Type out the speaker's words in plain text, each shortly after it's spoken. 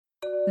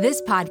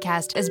This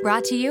podcast is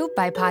brought to you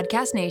by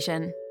Podcast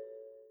Nation.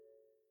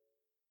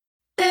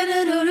 And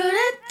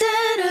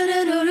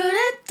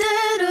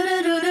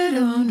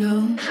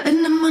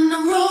I'm on a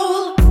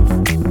roll.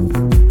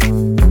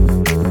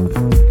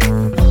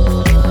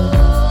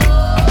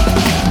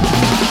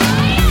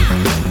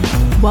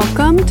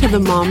 Welcome to the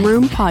Mom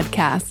Room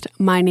Podcast.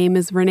 My name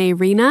is Renee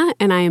Rena,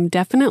 and I am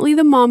definitely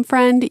the mom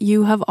friend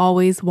you have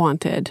always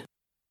wanted.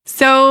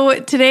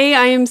 So today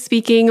I am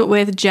speaking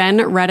with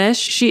Jen Reddish.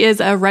 She is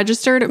a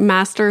registered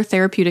master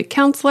therapeutic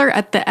counselor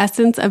at the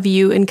Essence of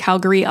You in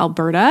Calgary,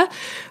 Alberta.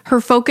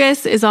 Her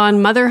focus is on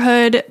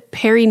motherhood,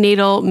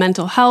 perinatal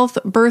mental health,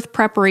 birth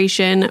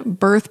preparation,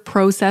 birth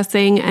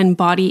processing, and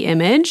body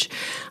image.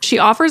 She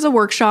offers a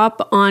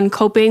workshop on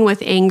coping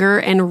with anger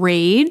and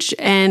rage.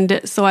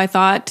 And so I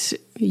thought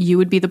you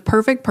would be the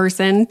perfect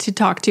person to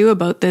talk to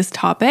about this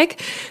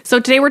topic. So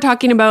today we're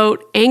talking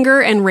about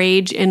anger and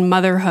rage in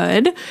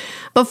motherhood.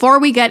 Before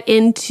we get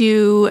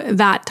into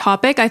that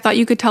topic, I thought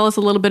you could tell us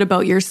a little bit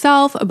about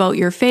yourself, about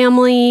your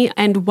family,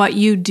 and what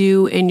you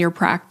do in your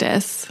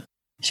practice.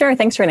 Sure.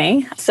 Thanks,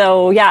 Renee.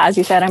 So yeah, as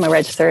you said, I'm a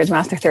registered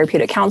master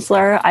therapeutic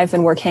counselor. I've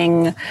been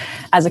working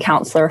as a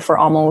counselor for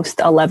almost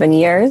 11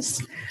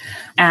 years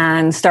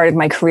and started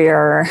my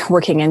career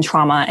working in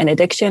trauma and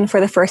addiction for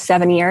the first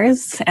 7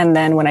 years. And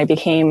then when I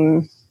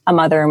became a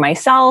mother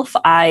myself,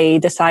 I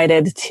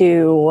decided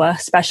to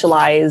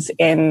specialize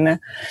in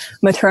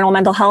maternal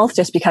mental health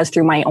just because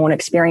through my own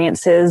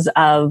experiences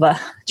of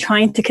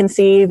trying to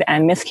conceive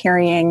and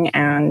miscarrying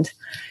and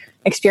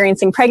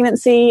experiencing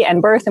pregnancy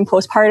and birth and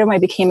postpartum, I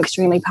became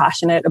extremely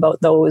passionate about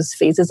those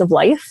phases of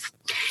life.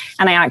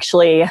 And I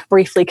actually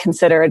briefly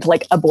considered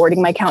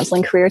aborting my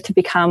counseling career to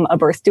become a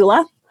birth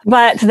doula.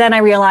 But then I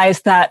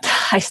realized that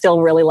I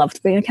still really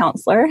loved being a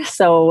counselor.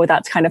 So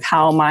that's kind of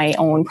how my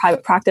own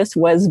private practice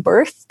was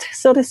birthed,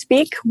 so to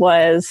speak,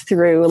 was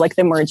through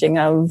the merging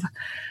of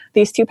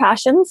these two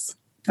passions.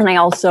 And I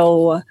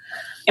also,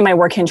 in my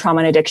work in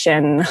trauma and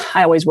addiction,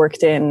 I always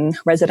worked in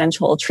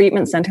residential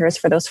treatment centers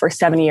for those first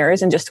 7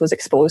 years and just was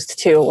exposed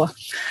to,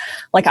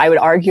 I would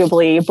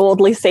arguably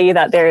boldly say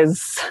that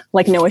there's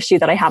no issue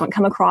that I haven't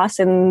come across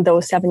in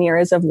those 7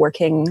 years of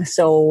working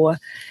so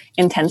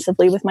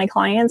intensively with my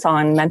clients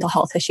on mental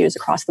health issues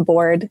across the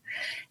board.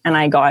 And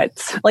I got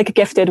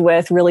gifted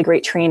with really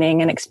great training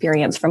and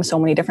experience from so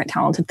many different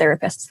talented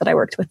therapists that I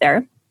worked with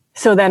there.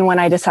 So then when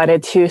I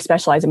decided to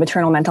specialize in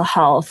maternal mental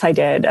health, I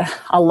did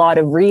a lot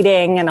of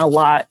reading and a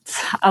lot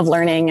of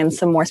learning and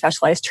some more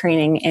specialized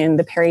training in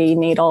the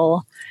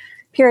perinatal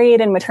period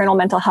and maternal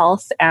mental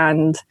health.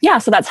 And yeah,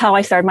 so that's how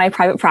I started my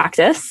private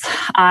practice.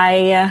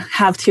 I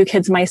have 2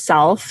 kids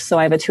myself. So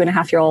I have a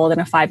 2.5-year-old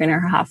and a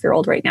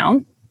 5.5-year-old right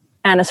now.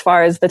 And as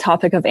far as the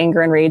topic of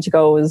anger and rage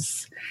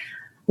goes,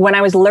 when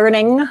I was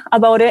learning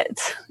about it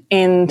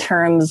in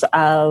terms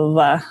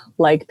of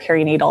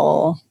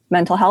perinatal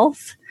mental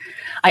health,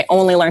 I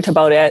only learned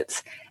about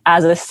it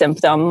as a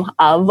symptom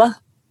of a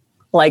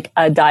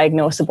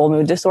diagnosable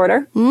mood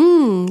disorder.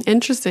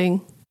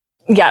 Interesting.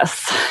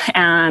 Yes.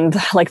 And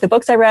the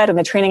books I read and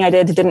the training I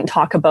did didn't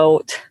talk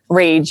about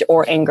rage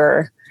or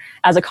anger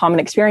as a common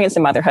experience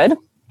in motherhood.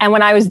 And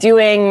when I was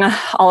doing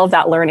all of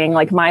that learning,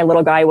 my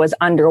little guy was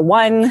under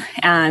 1,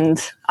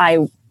 and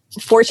I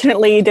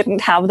fortunately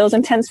didn't have those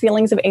intense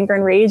feelings of anger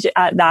and rage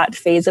at that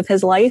phase of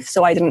his life.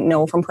 So I didn't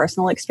know from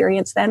personal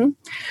experience then.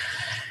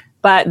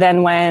 But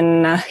then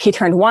when he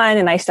turned 1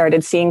 and I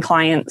started seeing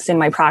clients in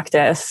my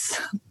practice,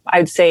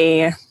 I'd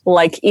say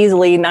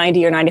easily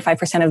 90 or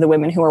 95% of the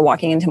women who were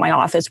walking into my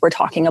office were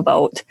talking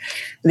about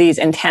these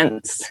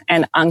intense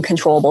and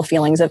uncontrollable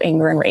feelings of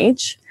anger and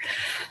rage.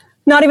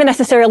 Not even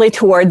necessarily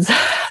towards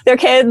their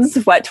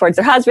kids, but towards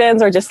their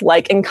husbands, or just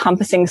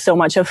encompassing so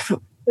much of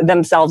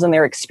themselves and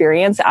their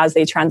experience as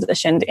they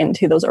transitioned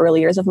into those early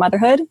years of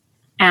motherhood.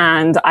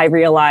 And I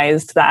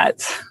realized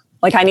that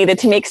I needed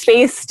to make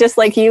space, just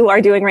like you are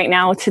doing right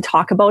now, to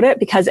talk about it,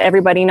 because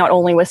everybody not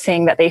only was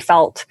saying that they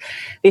felt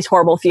these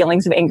horrible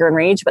feelings of anger and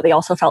rage, but they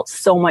also felt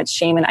so much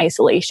shame and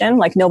isolation.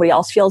 Nobody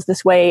else feels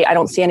this way. I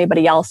don't see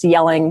anybody else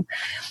yelling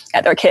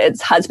at their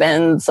kids,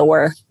 husbands,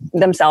 or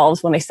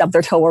themselves when they stub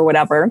their toe or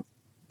whatever.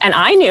 And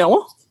I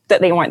knew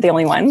that they weren't the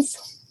only ones,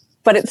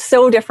 but it's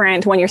so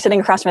different when you're sitting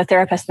across from a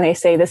therapist and they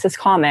say this is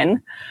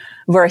common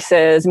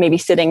versus maybe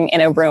sitting in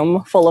a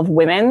room full of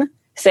women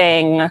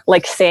saying,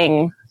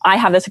 I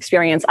have this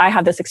experience, I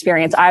have this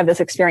experience, I have this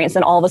experience.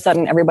 And all of a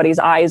sudden everybody's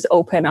eyes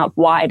open up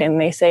wide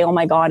and they say, oh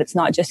my God, it's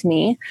not just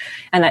me.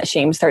 And that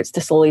shame starts to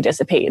slowly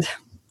dissipate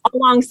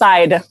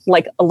alongside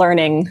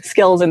learning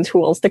skills and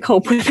tools to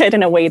cope with it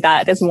in a way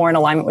that is more in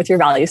alignment with your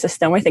value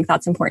system. I think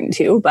that's important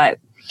too. But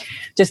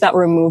just that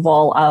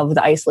removal of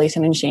the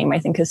isolation and shame, I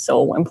think, is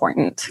so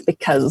important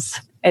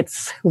because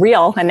it's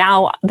real. And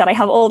now that I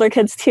have older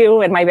kids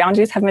too, and my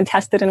boundaries have been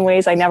tested in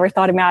ways I never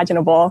thought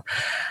imaginable,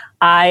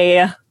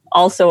 I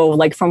also,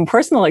 from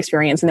personal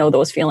experience, know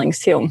those feelings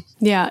too.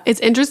 Yeah. It's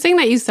interesting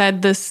that you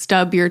said the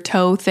stub your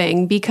toe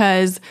thing,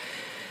 because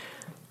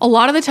a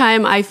lot of the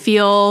time I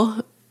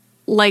feel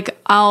like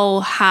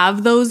I'll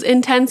have those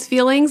intense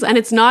feelings, and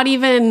it's not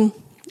even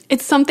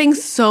it's something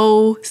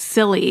so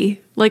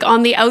silly. Like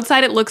on the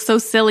outside, it looks so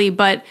silly,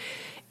 but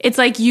it's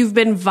like you've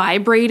been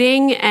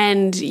vibrating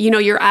and,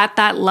 you're at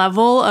that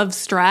level of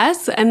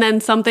stress. And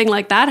then something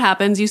like that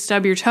happens, you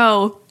stub your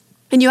toe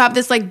and you have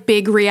this like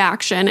big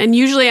reaction. And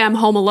usually I'm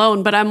home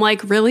alone, but I'm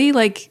like, really?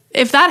 Like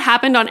if that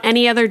happened on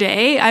any other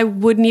day, I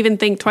wouldn't even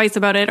think twice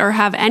about it or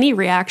have any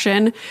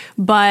reaction.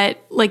 But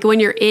like when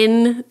you're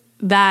in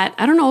that,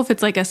 I don't know if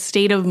it's like a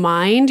state of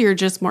mind, you're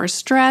just more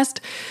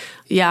stressed.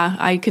 Yeah,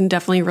 I can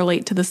definitely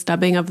relate to the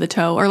stubbing of the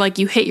toe, or like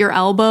you hit your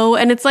elbow.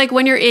 And it's like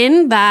when you're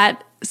in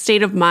that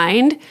state of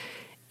mind,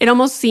 it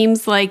almost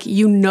seems like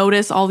you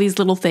notice all these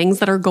little things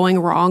that are going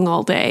wrong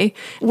all day.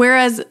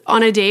 Whereas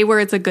on a day where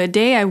it's a good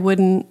day, I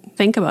wouldn't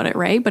think about it,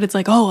 right? But it's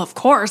like, oh, of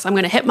course, I'm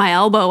going to hit my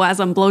elbow as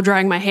I'm blow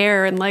drying my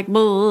hair and like,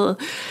 blah.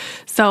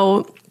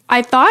 So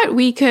I thought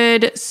we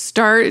could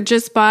start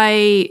just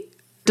by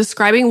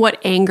describing what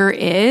anger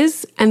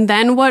is and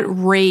then what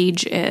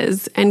rage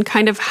is and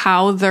kind of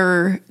how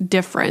they're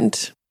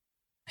different.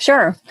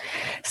 Sure.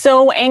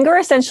 So anger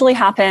essentially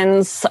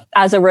happens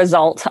as a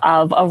result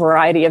of a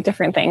variety of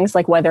different things,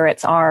 like whether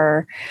it's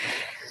our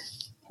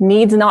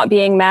needs not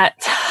being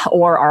met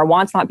or our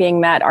wants not being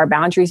met, our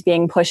boundaries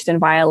being pushed and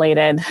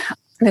violated.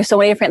 There's so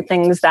many different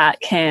things that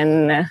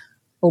can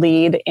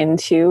lead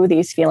into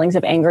these feelings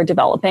of anger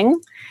developing.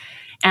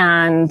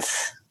 And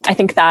I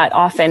think that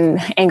often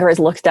anger is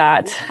looked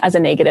at as a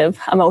negative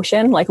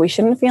emotion, like we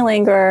shouldn't feel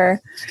anger.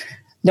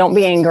 Don't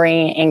be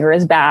angry. Anger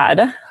is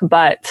bad.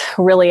 But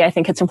really, I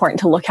think it's important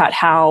to look at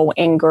how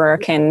anger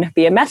can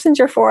be a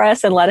messenger for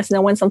us and let us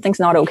know when something's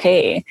not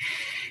okay.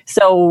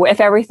 So if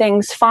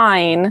everything's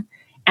fine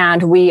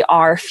and we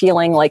are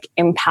feeling like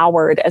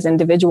empowered as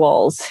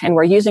individuals and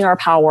we're using our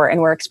power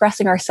and we're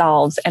expressing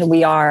ourselves and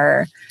we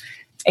are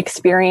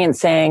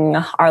experiencing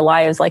our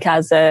lives like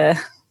as a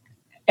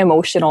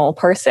emotional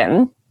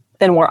person,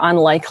 then we're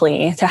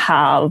unlikely to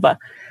have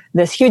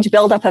this huge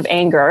buildup of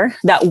anger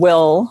that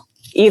will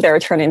either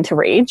turn into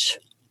rage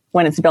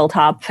when it's built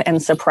up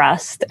and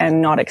suppressed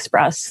and not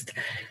expressed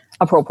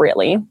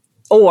appropriately,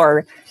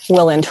 or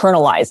will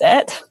internalize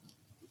it.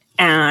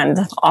 And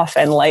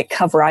often, like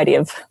a variety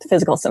of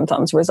physical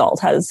symptoms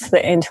result as the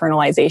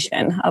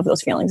internalization of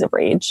those feelings of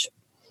rage.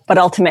 But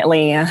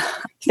ultimately,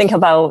 think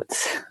about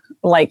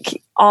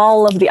like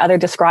all of the other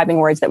describing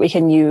words that we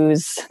can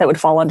use that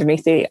would fall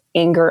underneath the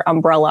anger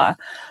umbrella: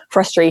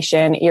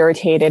 frustration,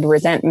 irritated,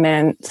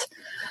 resentment.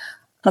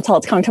 That's all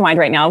that's coming to mind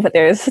right now, but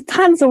there's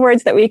tons of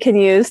words that we can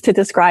use to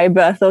describe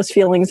those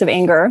feelings of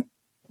anger.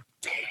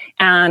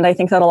 And I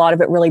think that a lot of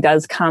it really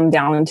does come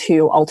down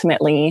to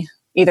ultimately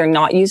either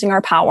not using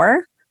our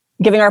power,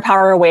 giving our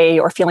power away,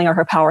 or feeling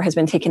our power has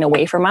been taken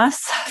away from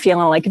us,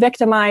 feeling like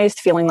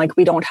victimized, feeling like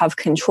we don't have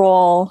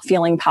control,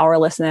 feeling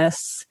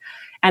powerlessness.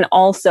 And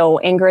also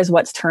anger is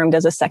what's termed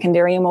as a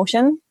secondary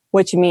emotion,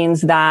 which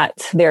means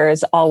that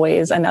there's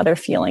always another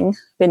feeling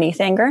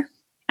beneath anger.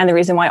 And the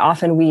reason why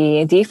often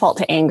we default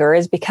to anger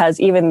is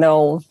because even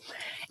though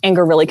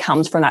anger really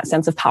comes from that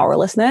sense of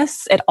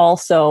powerlessness, it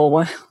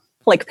also,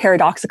 like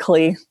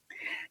paradoxically,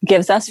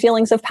 gives us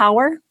feelings of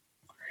power.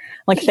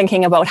 Like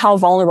thinking about how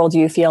vulnerable do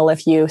you feel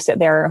if you sit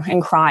there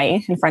and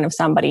cry in front of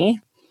somebody,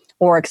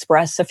 or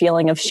express a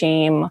feeling of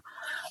shame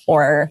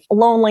or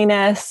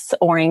loneliness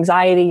or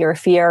anxiety or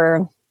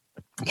fear,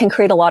 can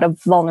create a lot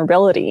of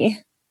vulnerability.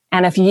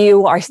 And if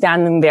you are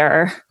standing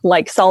there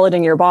like solid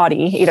in your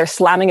body, either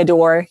slamming a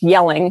door,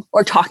 yelling,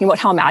 or talking about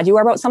how mad you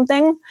are about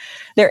something,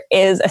 there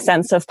is a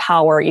sense of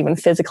power, even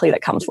physically,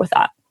 that comes with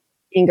that.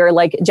 Anger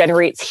like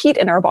generates heat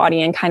in our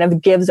body and kind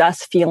of gives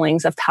us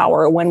feelings of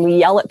power. When we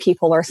yell at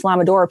people or slam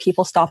a door,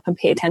 people stop and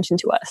pay attention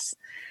to us.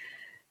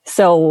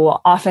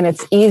 So often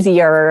it's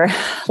easier,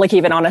 like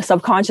even on a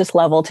subconscious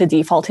level, to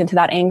default into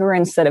that anger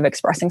instead of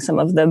expressing some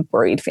of the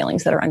buried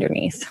feelings that are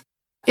underneath.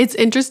 It's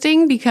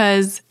interesting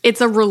because it's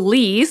a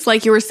release,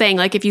 like you were saying,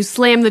 like if you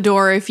slam the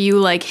door, if you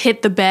like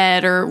hit the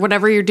bed or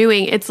whatever you're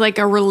doing, it's like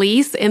a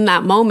release in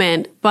that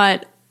moment.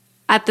 But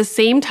at the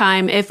same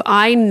time, if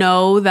I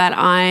know that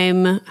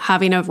I'm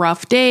having a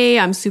rough day,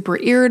 I'm super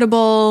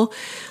irritable,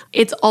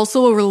 it's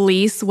also a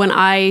release when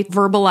I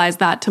verbalize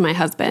that to my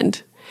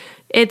husband.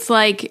 It's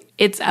like,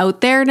 it's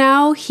out there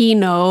now. He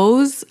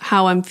knows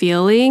how I'm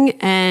feeling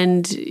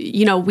and,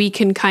 we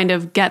can kind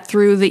of get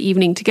through the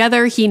evening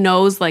together. He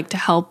knows like to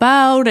help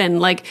out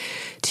and like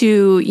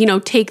to,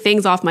 take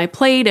things off my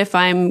plate if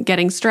I'm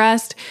getting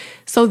stressed.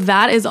 So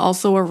that is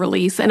also a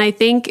release. And I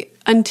think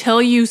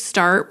until you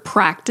start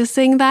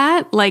practicing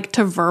that, like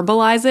to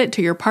verbalize it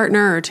to your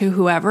partner or to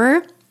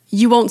whoever,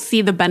 you won't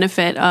see the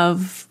benefit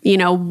of,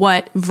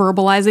 what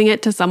verbalizing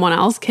it to someone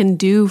else can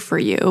do for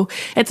you.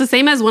 It's the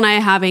same as when I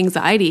have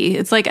anxiety.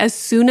 It's like as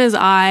soon as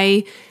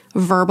I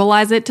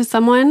verbalize it to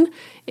someone,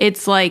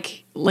 it's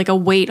like a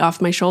weight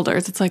off my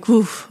shoulders. It's like,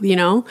 oof,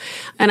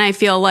 And I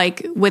feel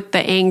like with the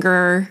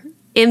anger,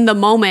 in the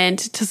moment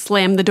to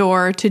slam the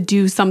door, to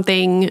do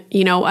something,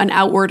 an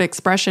outward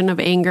expression of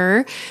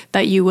anger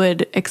that you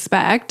would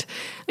expect.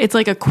 It's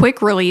like a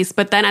quick release,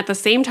 but then at the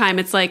same time,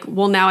 it's like,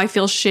 well, now I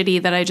feel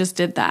shitty that I just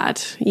did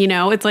that.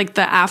 It's like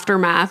the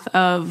aftermath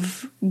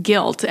of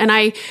guilt. And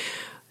I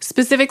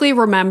specifically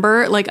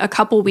remember like a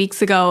couple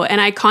weeks ago, and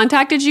I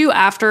contacted you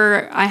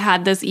after I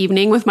had this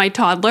evening with my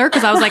toddler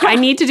because I was like, I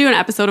need to do an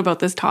episode about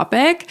this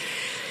topic.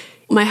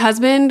 My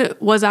husband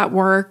was at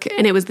work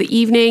and it was the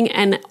evening,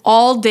 and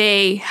all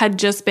day had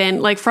just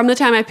been like, from the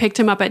time I picked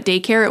him up at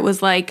daycare, it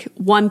was like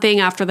one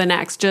thing after the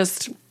next.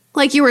 Just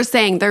like you were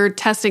saying, they're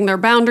testing their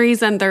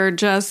boundaries and they're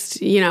just,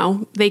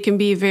 they can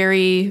be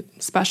very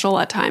special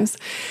at times.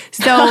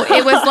 So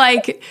it was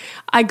like,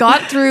 I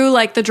got through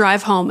like the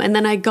drive home, and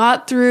then I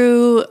got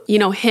through,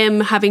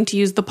 him having to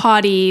use the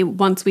potty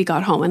once we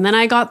got home. And then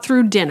I got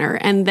through dinner,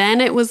 and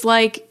then it was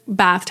like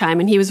bath time,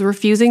 and he was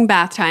refusing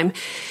bath time.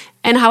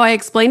 And how I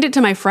explained it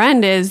to my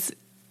friend is,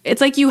 it's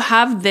like you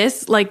have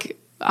this like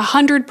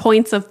 100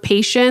 points of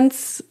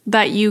patience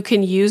that you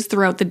can use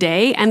throughout the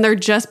day, and they're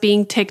just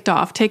being ticked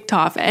off.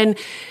 And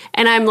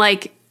I'm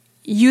like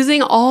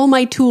using all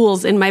my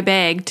tools in my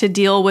bag to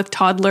deal with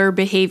toddler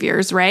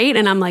behaviors, right?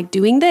 And I'm like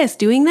doing this.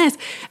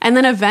 And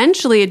then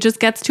eventually it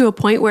just gets to a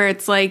point where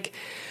it's like,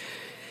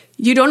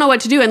 you don't know what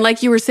to do. And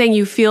like you were saying,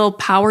 you feel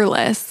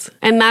powerless.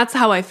 And that's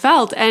how I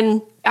felt.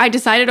 And I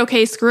decided,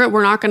 okay, screw it.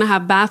 We're not going to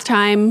have bath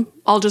time.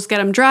 I'll just get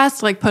him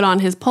dressed, like put on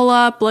his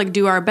pull-up, like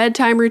do our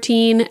bedtime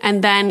routine.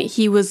 And then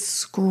he was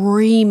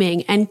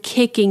screaming and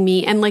kicking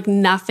me, and like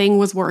nothing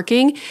was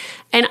working.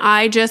 And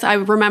I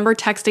remember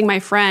texting my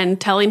friend,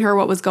 telling her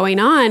what was going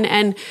on.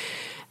 And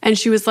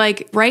she was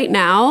like, right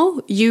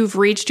now, you've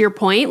reached your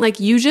point. Like,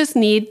 you just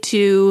need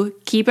to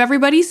keep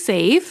everybody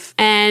safe.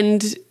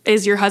 And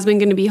is your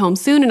husband going to be home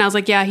soon? And I was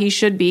like, yeah, he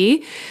should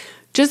be.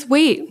 Just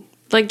wait.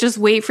 Like, just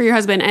wait for your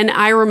husband. And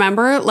I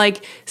remember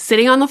like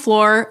sitting on the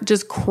floor,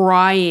 just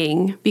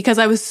crying because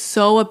I was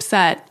so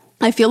upset.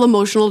 I feel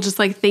emotional just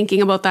like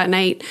thinking about that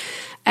night.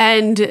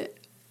 And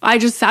I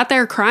just sat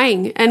there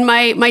crying. And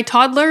my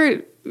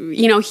toddler,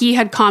 he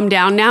had calmed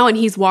down now, and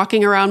he's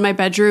walking around my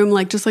bedroom,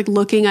 like just like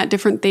looking at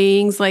different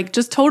things, like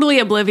just totally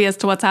oblivious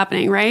to what's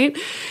happening, right?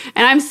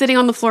 And I'm sitting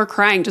on the floor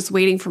crying, just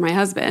waiting for my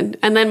husband.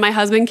 And then my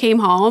husband came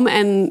home,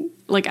 and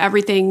like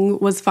everything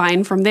was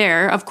fine from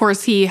there. Of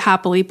course, he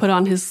happily put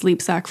on his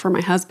sleep sack for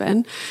my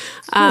husband.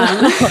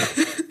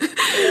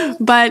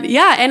 But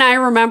yeah, and I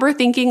remember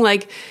thinking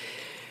like,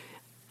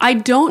 I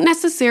don't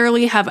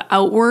necessarily have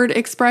outward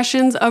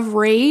expressions of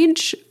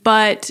rage,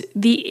 but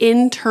the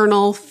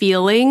internal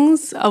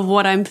feelings of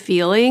what I'm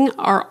feeling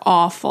are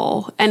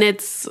awful. And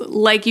it's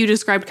like you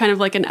described, kind of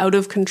like an out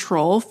of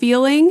control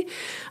feeling.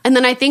 And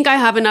then I think I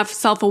have enough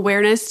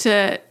self-awareness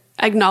to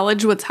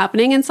acknowledge what's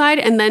happening inside,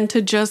 and then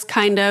to just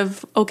kind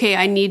of, okay,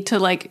 I need to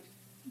like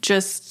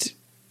just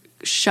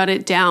shut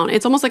it down.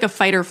 It's almost like a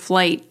fight or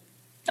flight.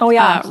 Oh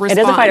yeah, response. It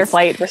is a fight or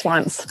flight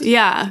response.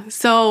 Yeah.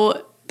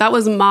 So that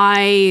was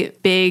my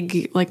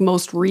big, like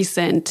most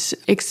recent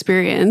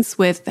experience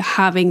with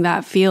having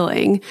that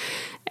feeling.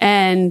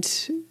 And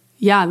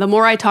yeah, the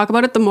more I talk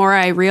about it, the more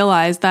I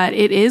realize that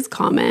it is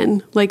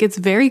common. Like, it's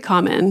very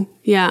common.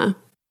 Yeah.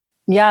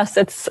 Yes,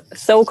 it's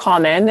so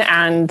common.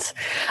 And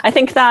I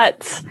think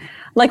that,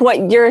 like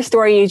what your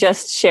story you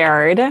just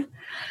shared,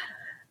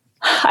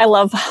 I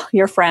love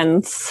your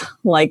friends'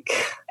 like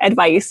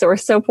advice or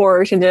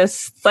support. And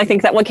just, I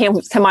think that what came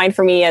to mind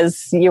for me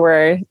as you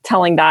were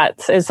telling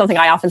that is something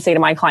I often say to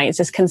my clients,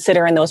 just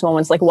consider in those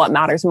moments, like what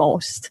matters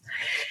most.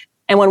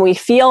 And when we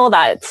feel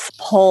that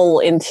pull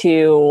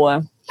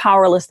into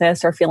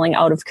powerlessness or feeling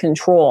out of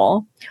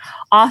control,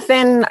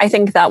 often I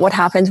think that what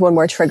happens when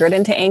we're triggered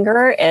into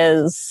anger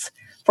is,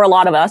 for a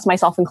lot of us,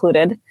 myself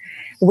included,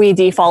 we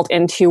default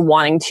into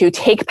wanting to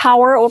take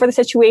power over the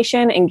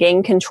situation and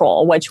gain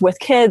control, which with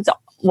kids,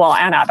 well,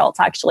 and adults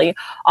actually,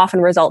 often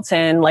results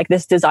in like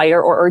this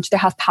desire or urge to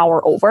have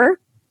power over.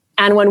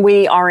 And when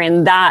we are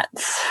in that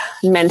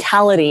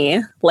mentality,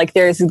 like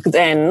there's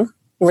then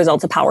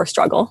results a power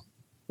struggle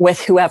with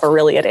whoever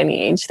really at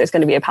any age, there's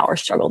going to be a power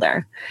struggle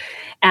there.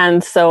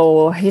 And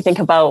so you think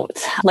about,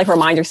 like,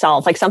 remind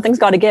yourself, like, something's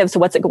got to give. So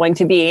what's it going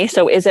to be?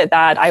 So is it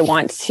that I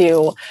want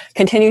to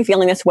continue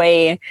feeling this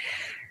way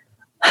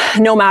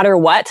no matter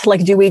what?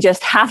 Like, do we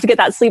just have to get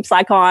that sleep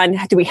sack on?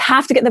 Do we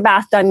have to get the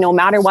bath done no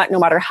matter what, no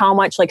matter how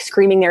much like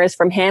screaming there is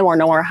from him, or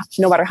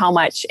no matter how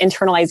much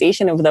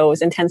internalization of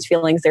those intense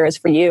feelings there is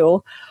for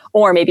you?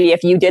 Or maybe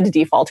if you did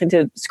default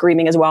into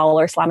screaming as well,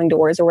 or slamming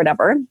doors or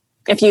whatever,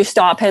 if you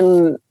stop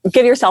and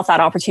give yourself that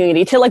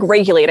opportunity to like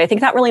regulate, I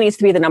think that really needs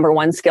to be the number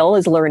one skill,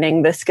 is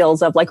learning the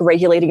skills of like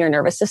regulating your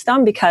nervous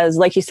system. Because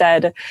like you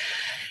said,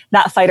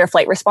 that fight or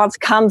flight response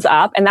comes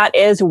up, and that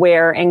is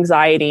where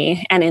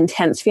anxiety and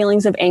intense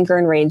feelings of anger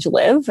and rage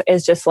live.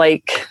 Is just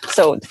like,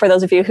 so for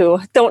those of you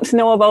who don't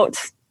know about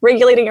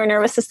regulating your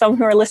nervous system,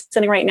 who are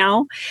listening right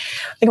now,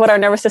 think about our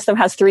nervous system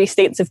has 3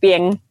 states of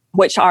being,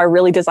 which are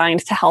really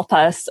designed to help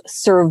us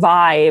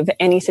survive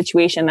any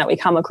situation that we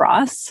come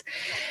across.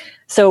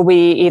 So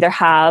we either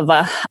have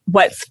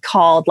what's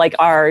called like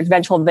our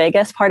ventral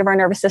vagus part of our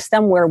nervous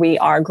system, where we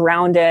are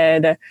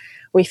grounded,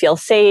 we feel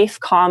safe,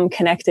 calm,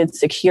 connected,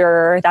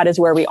 secure. That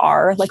is where we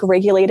are like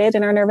regulated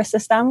in our nervous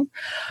system.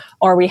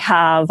 Or we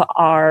have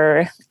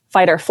our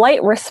fight or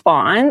flight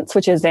response,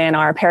 which is in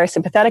our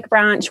parasympathetic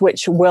branch,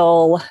 which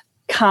will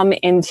come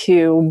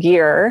into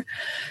gear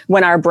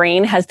when our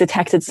brain has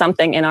detected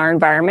something in our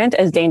environment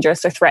as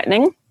dangerous or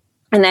threatening.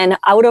 And then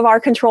out of our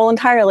control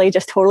entirely,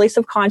 just totally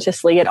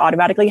subconsciously, it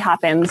automatically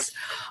happens.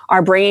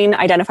 Our brain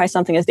identifies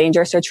something as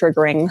dangerous or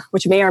triggering,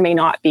 which may or may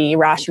not be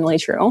rationally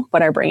true,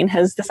 but our brain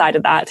has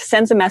decided that,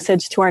 sends a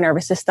message to our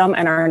nervous system,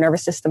 and our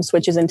nervous system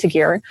switches into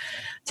gear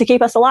to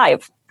keep us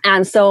alive.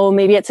 And so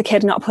maybe it's a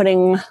kid not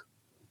putting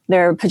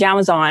their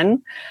pajamas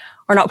on,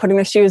 or not putting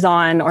their shoes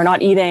on, or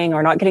not eating,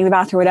 or not getting to the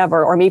bathroom, or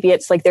whatever. Or maybe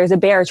it's like there's a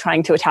bear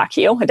trying to attack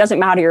you. It doesn't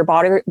matter.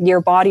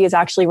 Your body is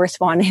actually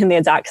responding in the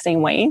exact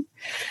same way.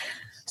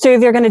 So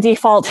they're going to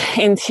default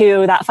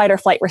into that fight or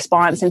flight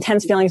response,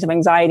 intense feelings of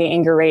anxiety,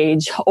 anger,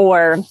 rage,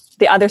 or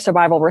the other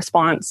survival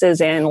response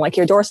is in like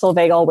your dorsal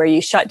vagal, where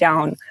you shut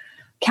down,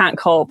 can't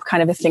cope.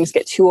 Kind of if things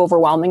get too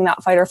overwhelming,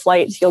 that fight or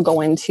flight, you'll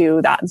go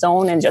into that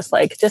zone and just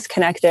like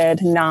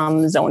disconnected,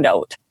 numb, zoned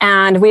out.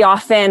 And we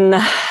often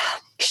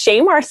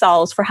shame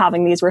ourselves for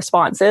having these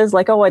responses,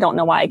 like, oh, I don't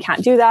know why I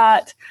can't do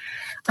that.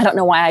 I don't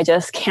know why I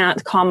just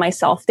can't calm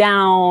myself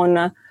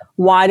down.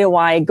 Why do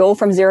I go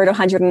from 0 to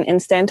 100 in an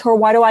instant? Or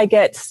why do I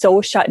get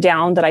so shut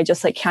down that I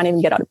just like can't even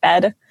get out of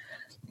bed?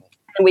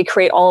 And we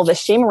create all of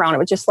this shame around it,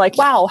 which is like,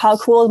 wow, how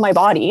cool is my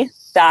body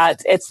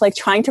that it's like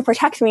trying to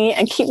protect me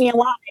and keep me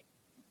alive,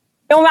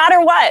 no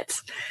matter what.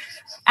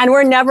 And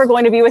we're never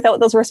going to be without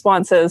those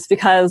responses,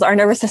 because our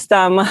nervous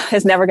system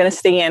is never going to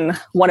stay in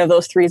one of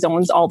those three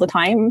zones all the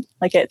time.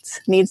 Like it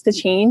needs to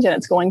change, and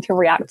it's going to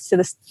react to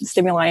the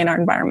stimuli in our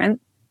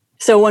environment.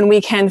 So when we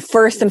can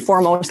first and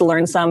foremost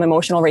learn some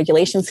emotional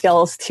regulation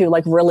skills to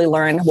like really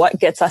learn what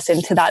gets us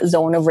into that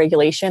zone of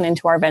regulation,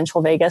 into our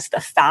ventral vagus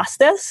the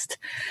fastest,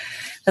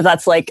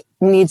 that's like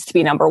needs to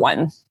be number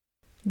one.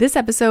 This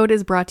episode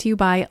is brought to you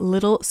by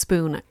Little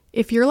Spoon.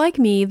 If you're like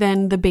me,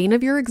 then the bane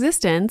of your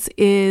existence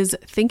is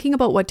thinking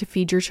about what to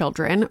feed your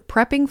children,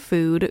 prepping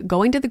food,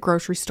 going to the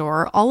grocery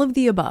store, all of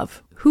the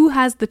above. Who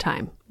has the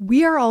time?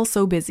 We are all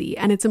so busy,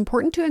 and it's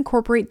important to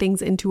incorporate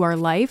things into our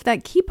life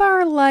that keep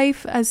our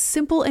life as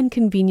simple and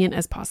convenient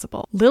as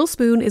possible. Little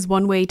Spoon is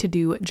one way to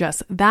do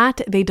just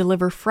that. They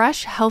deliver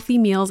fresh, healthy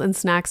meals and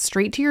snacks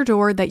straight to your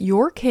door that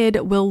your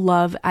kid will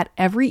love at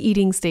every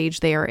eating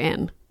stage they are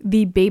in.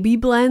 The baby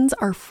blends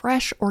are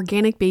fresh,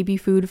 organic baby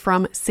food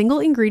from single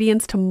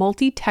ingredients to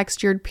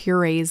multi-textured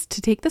purees to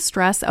take the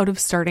stress out of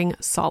starting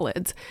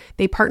solids.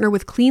 They partner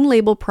with Clean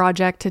Label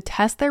Project to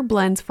test their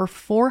blends for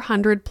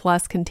 400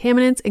 plus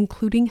contaminants,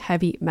 including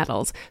heavy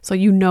metals, so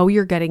you know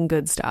you're getting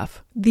good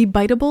stuff. The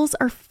Biteables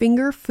are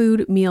finger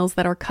food meals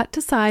that are cut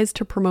to size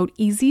to promote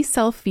easy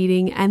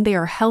self-feeding, and they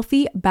are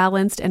healthy,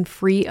 balanced, and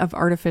free of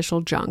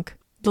artificial junk.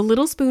 The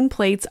Little Spoon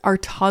plates are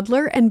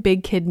toddler and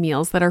big kid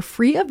meals that are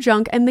free of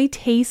junk, and they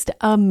taste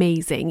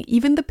amazing.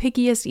 Even the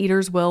pickiest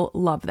eaters will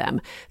love them.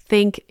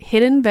 Think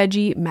hidden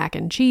veggie mac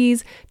and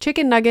cheese,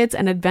 chicken nuggets,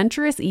 and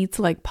adventurous eats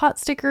like pot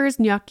stickers,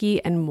 gnocchi,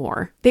 and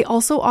more. They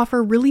also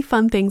offer really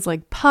fun things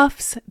like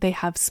puffs. They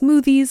have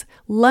smoothies,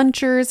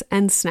 lunchers,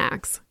 and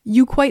snacks.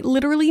 You quite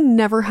literally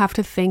never have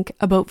to think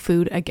about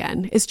food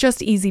again. It's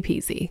just easy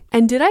peasy.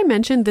 And did I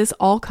mention this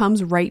all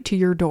comes right to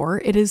your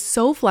door? It is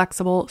so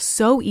flexible,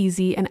 so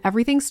easy, and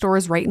everything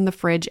stores right in the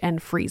fridge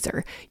and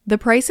freezer. The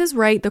price is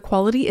right, the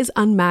quality is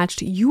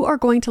unmatched. You are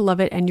going to love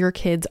it, and your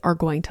kids are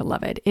going to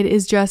love it. It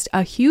is just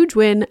a huge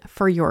win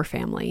for your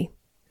family.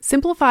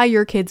 Simplify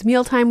your kids'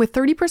 mealtime with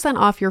 30%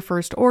 off your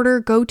first order.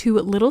 Go to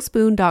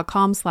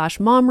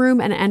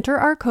littlespoon.com/momroom and enter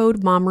our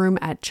code momroom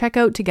at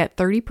checkout to get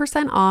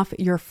 30% off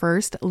your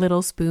first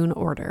Little Spoon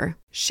order.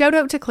 Shout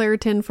out to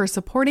Claritin for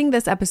supporting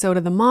this episode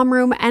of the Mom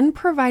Room and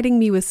providing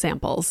me with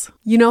samples.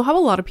 You know how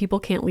a lot of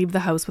people can't leave the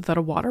house without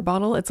a water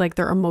bottle? It's like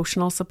their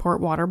emotional support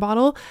water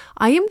bottle.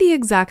 I am the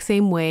exact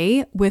same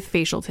way with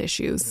facial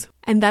tissues.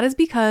 And that is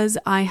because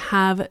I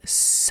have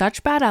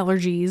such bad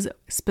allergies,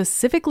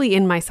 specifically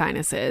in my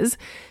sinuses,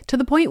 to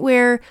the point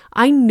where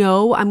I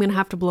know I'm going to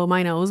have to blow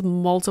my nose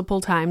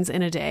multiple times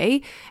in a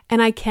day,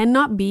 and I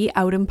cannot be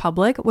out in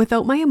public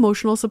without my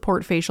emotional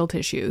support facial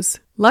tissues.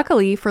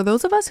 Luckily, for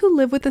those of us who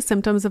live with the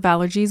symptoms of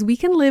allergies, we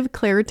can live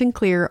Claritin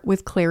Clear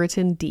with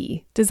Claritin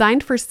D.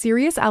 Designed for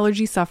serious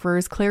allergy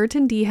sufferers,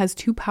 Claritin D has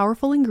 2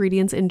 powerful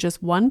ingredients in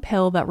just one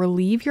pill that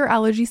relieve your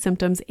allergy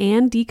symptoms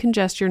and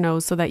decongest your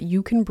nose so that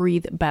you can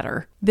breathe better.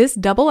 This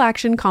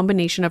double-action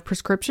combination of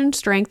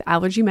prescription-strength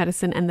allergy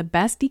medicine and the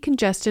best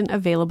decongestant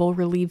available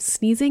relieves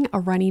sneezing, a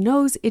runny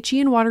nose,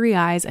 itchy and watery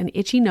eyes, an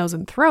itchy nose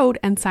and throat,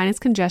 and sinus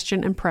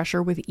congestion and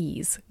pressure with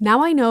ease.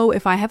 Now I know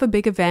if I have a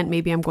big event,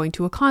 maybe I'm going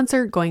to a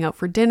concert, going out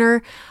for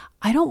dinner,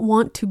 I don't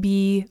want to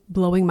be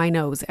blowing my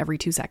nose every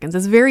 2 seconds.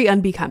 It's very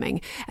unbecoming.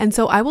 And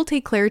so I will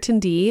take Claritin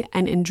D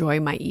and enjoy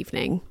my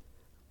evening.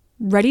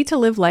 Ready to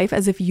live life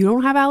as if you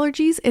don't have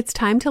allergies? It's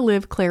time to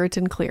live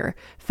Claritin Clear.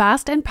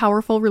 Fast and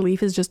powerful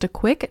relief is just a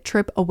quick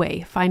trip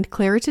away. Find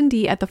Claritin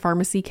D at the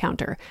pharmacy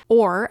counter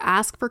or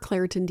ask for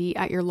Claritin D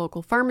at your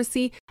local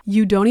pharmacy.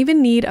 You don't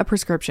even need a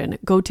prescription.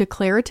 Go to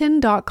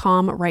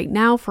Claritin.com right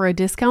now for a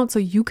discount so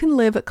you can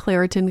live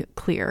Claritin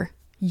Clear.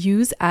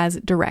 Use as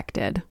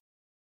directed.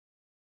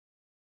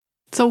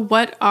 So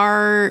what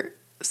are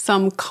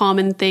some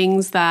common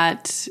things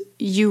that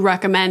you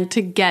recommend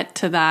to get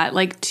to that,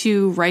 like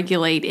to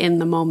regulate in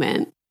the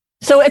moment?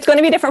 So it's going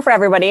to be different for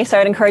everybody. So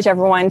I'd encourage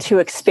everyone to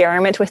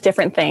experiment with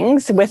different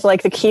things with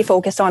like the key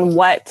focus on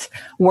what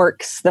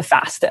works the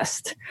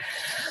fastest.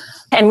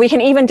 And we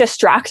can even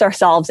distract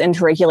ourselves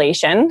into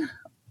regulation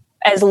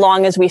as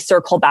long as we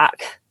circle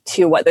back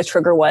to what the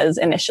trigger was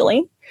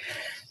initially.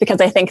 Because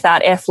I think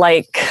that if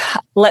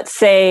let's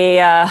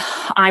say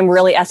I'm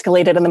really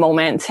escalated in the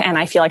moment and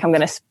I feel like I'm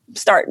going to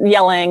start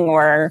yelling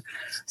or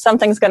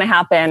something's going to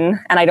happen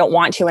and I don't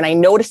want to, and I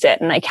notice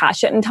it and I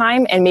catch it in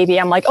time. And maybe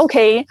I'm like,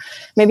 okay,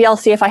 maybe I'll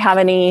see if I have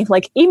any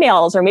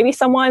emails, or maybe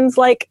someone's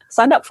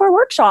signed up for a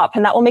workshop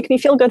and that will make me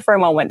feel good for a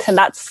moment. And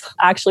that's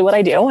actually what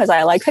I do is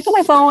I pick up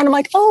my phone. I'm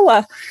like,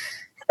 has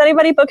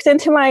anybody booked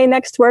into my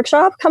next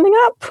workshop coming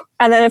up?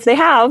 And then if they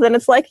have, then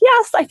it's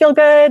yes, I feel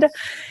good.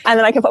 And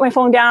then I can put my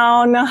phone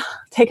down,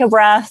 take a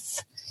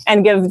breath,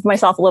 and give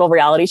myself a little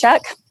reality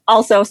check.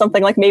 Also,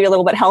 something maybe a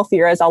little bit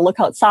healthier is I'll look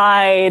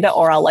outside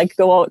or I'll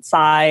go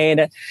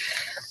outside.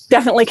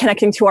 Definitely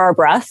connecting to our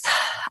breath,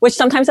 which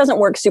sometimes doesn't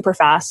work super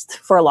fast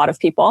for a lot of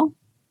people.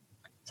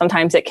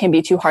 Sometimes it can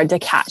be too hard to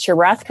catch your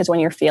breath because when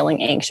you're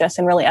feeling anxious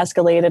and really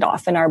escalated,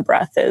 often our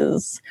breath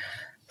is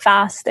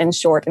fast and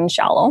short and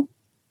shallow.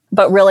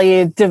 But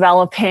really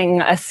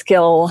developing a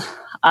skill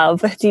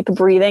of deep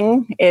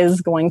breathing is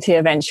going to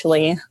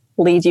eventually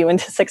lead you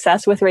into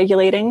success with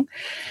regulating,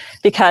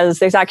 because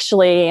there's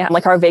actually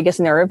our vagus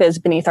nerve is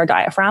beneath our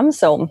diaphragm.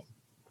 So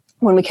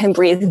when we can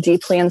breathe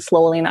deeply and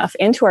slowly enough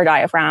into our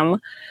diaphragm,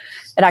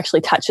 it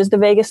actually touches the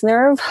vagus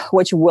nerve,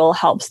 which will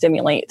help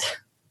stimulate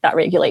that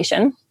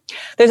regulation.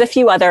 There's a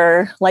few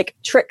other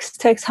tricks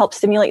to help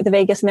stimulate the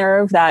vagus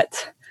nerve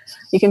that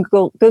you can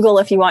Google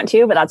if you want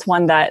to, but that's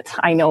one that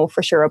I know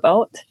for sure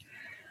about.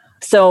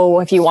 So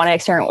if you want to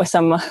experiment with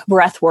some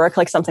breath work,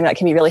 something that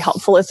can be really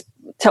helpful is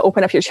to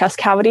open up your chest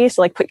cavity.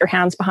 So put your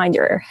hands behind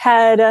your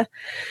head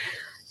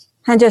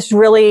and just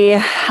really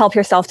help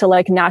yourself to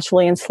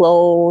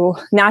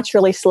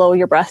naturally slow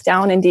your breath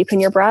down and deepen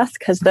your breath.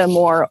 Because the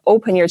more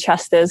open your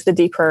chest is, the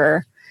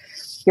deeper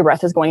your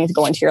breath is going to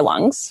go into your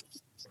lungs.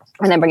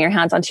 And then bring your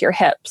hands onto your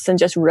hips and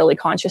just really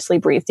consciously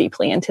breathe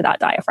deeply into that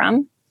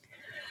diaphragm.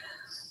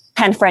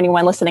 And for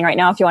anyone listening right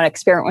now, if you want to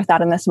experiment with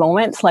that in this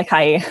moment,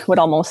 I would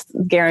almost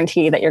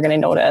guarantee that you're going to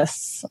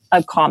notice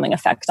a calming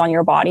effect on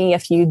your body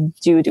if you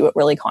do it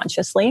really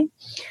consciously.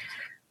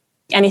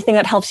 Anything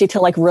that helps you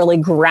to really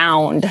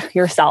ground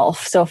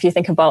yourself. So if you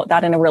think about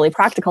that in a really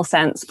practical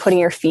sense, putting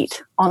your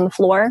feet on the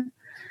floor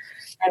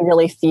and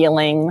really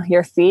feeling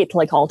your feet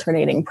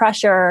alternating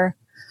pressure,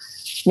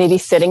 maybe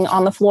sitting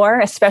on the floor,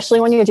 especially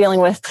when you're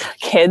dealing with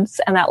kids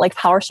and that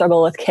power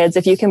struggle with kids.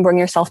 If you can bring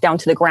yourself down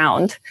to the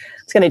ground,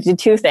 it's going to do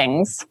two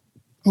things.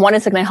 One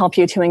is going to help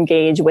you to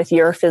engage with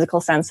your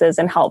physical senses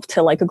and help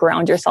to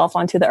ground yourself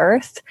onto the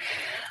earth.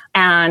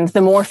 And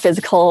the more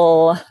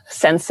physical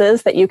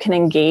senses that you can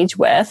engage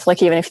with,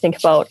 even if you think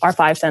about our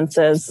five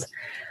senses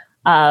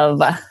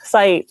of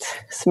sight,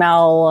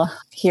 smell,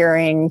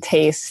 hearing,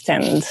 taste,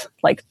 and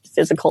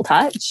physical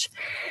touch,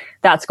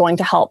 that's going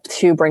to help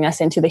to bring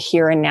us into the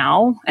here and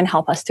now and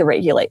help us to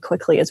regulate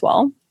quickly as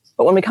well.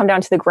 But when we come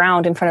down to the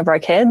ground in front of our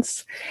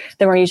kids,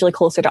 then we're usually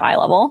closer to eye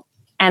level.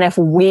 And if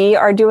we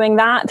are doing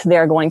that,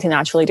 they're going to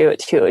naturally do it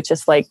too. It's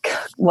just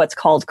what's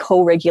called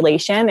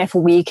co-regulation. If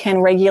we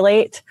can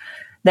regulate,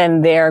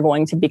 then they're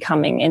going to be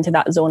coming into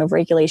that zone of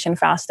regulation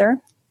faster.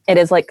 It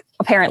is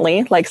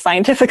apparently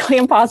scientifically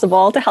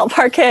impossible to help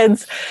our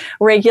kids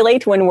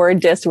regulate when we're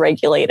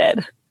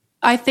dysregulated.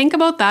 I think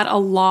about that a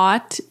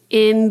lot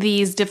in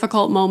these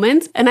difficult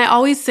moments. And I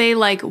always say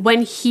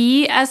when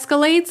he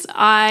escalates,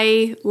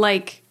 I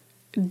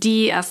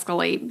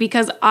de-escalate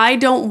because I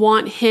don't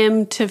want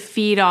him to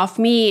feed off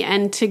me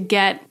and to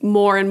get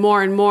more and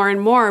more and more and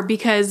more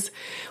because,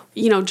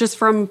 just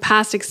from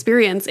past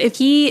experience, if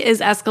he is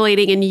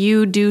escalating and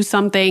you do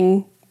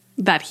something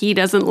that he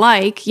doesn't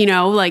like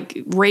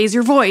raise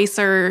your voice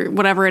or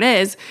whatever it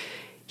is,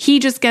 he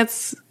just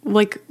gets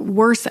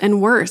worse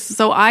and worse.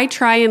 So I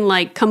try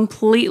and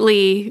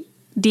completely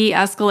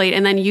de-escalate,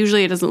 and then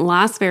usually it doesn't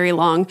last very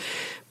long.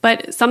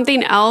 But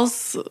something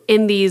else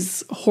in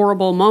these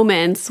horrible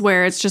moments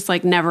where it's just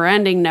never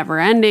ending,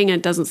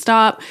 it doesn't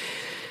stop.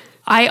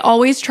 I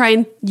always try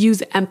and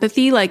use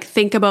empathy,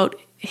 think about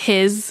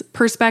his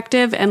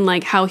perspective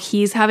and how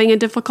he's having a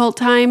difficult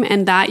time.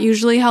 And that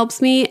usually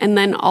helps me. And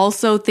then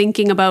also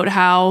thinking about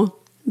how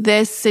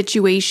this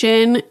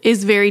situation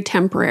is very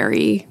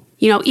temporary.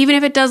 Even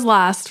if it does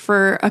last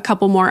for a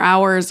couple more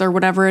hours or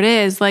whatever it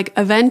is,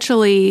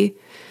 eventually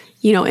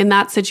in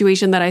that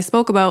situation that I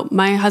spoke about,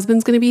 my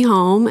husband's going to be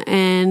home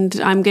and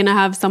I'm going to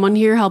have someone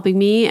here helping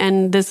me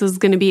and this is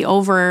going to be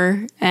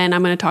over and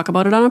I'm going to talk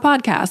about it on a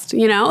podcast,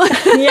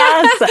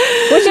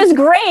 Yes, which is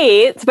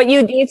great. But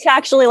you need to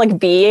actually like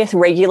be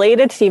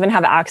regulated to even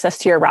have access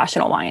to your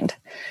rational mind.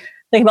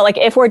 Think about like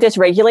if we're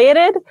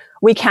dysregulated,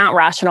 we can't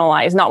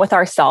rationalize, not with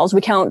ourselves.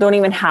 We don't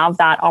even have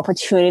that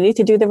opportunity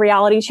to do the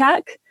reality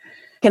check.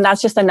 And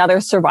that's just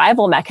another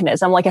survival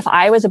mechanism. Like if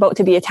I was about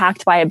to be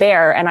attacked by a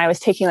bear and I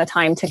was taking the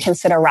time to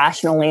consider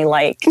rationally,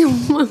 like,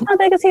 how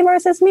big is he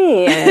versus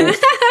me? And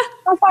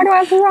how far do I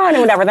have to run?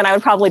 And whatever, then I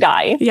would probably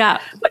die. Yeah.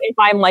 But if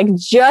I'm like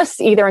just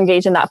either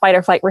engaged in that fight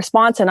or flight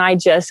response and I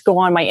just go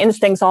on my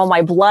instincts, all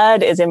my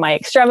blood is in my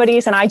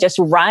extremities and I just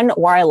run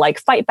or I like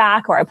fight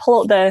back or I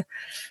pull out the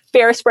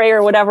bear spray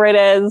or whatever it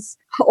is,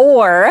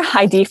 or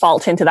I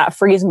default into that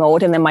freeze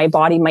mode and then my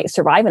body might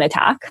survive an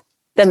attack,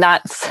 then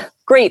that's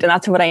great. And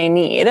that's what I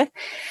need.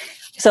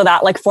 So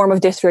that like form of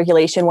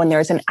dysregulation when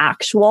there's an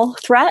actual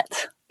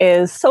threat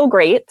is so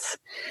great.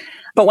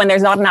 But when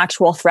there's not an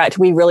actual threat,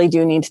 we really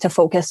do need to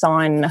focus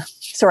on,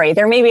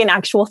 there may be an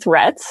actual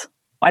threat.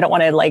 I don't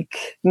want to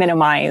like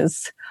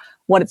minimize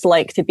what it's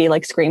like to be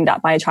like screamed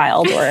at by a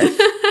child or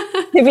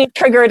to be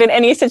triggered in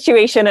any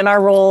situation in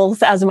our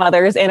roles as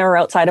mothers in or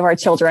outside of our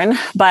children.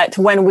 But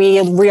when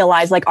we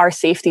realize like our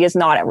safety is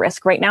not at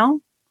risk right now,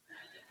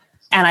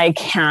 and I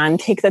can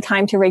take the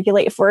time to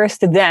regulate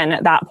first, then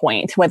at that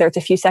point, whether it's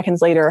a few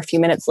seconds later, or a few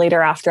minutes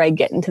later after I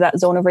get into that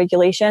zone of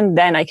regulation,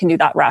 then I can do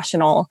that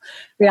rational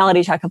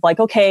reality check of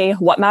like, okay,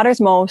 what matters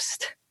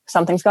most?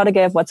 Something's got to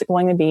give. What's it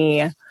going to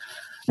be?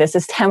 This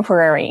is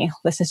temporary.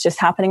 This is just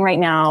happening right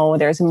now.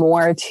 There's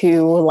more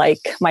to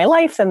like my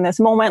life than this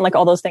moment, like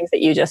all those things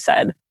that you just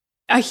said.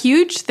 A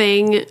huge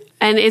thing,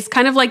 and it's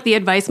kind of like the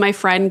advice my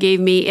friend gave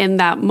me in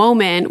that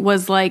moment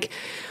was like,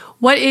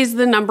 what is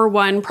the number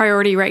one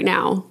priority right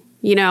now?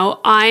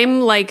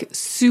 I'm like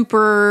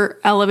super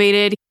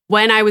elevated.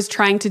 When I was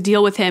trying to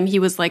deal with him, he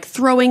was like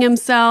throwing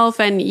himself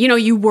and,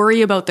 you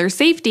worry about their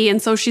safety.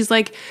 And so she's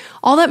like,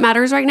 all that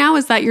matters right now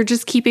is that you're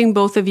just keeping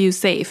both of you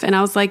safe. And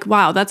I was like,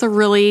 wow, that's a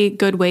really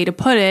good way to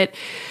put it.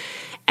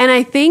 And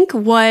I think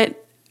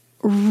what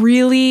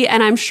really,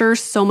 and I'm sure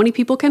so many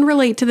people can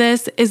relate to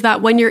this, is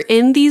that when you're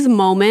in these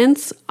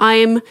moments,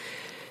 I'm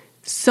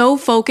so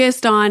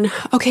focused on,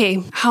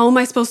 okay, how am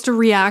I supposed to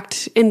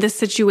react in this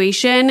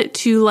situation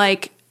to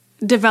like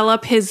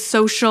develop his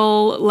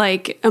social,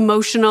 like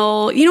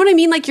emotional, you know what I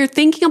mean? Like you're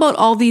thinking about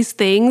all these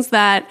things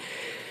that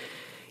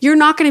you're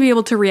not going to be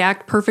able to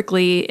react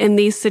perfectly in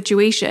these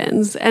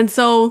situations. And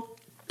so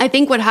I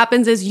think what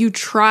happens is you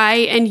try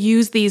and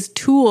use these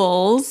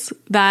tools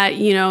that,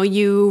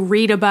 you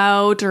read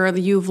about or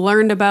you've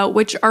learned about,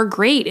 which are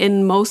great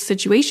in most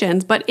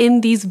situations, but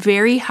in these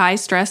very high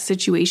stress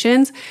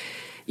situations,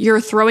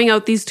 you're throwing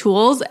out these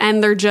tools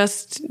and they're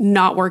just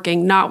not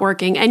working.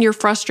 And your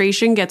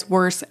frustration gets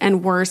worse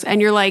and worse.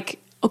 And you're like,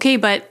 okay,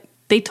 but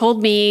they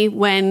told me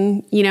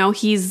when,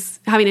 he's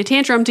having a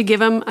tantrum to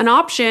give him an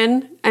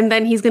option and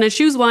then he's going to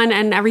choose one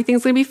and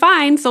everything's going to be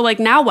fine. So like,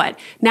 now what?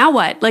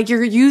 Like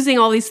you're using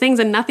all these things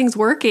and nothing's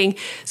working.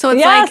 So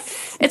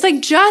it's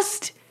like,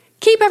 just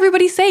keep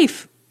everybody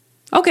safe.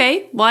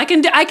 Okay. Well, I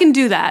can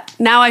do that.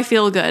 Now I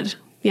feel good.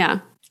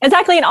 Yeah.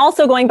 Exactly. And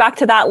also going back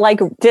to that like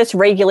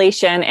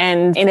dysregulation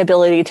and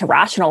inability to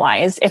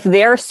rationalize, if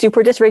they're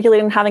super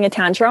dysregulated and having a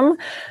tantrum,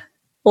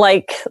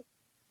 like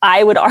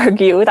I would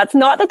argue that's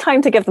not the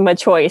time to give them a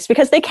choice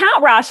because they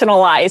can't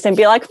rationalize and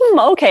be like,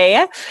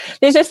 okay.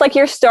 There's just like,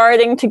 you're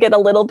starting to get a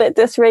little bit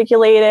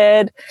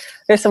dysregulated.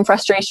 There's some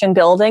frustration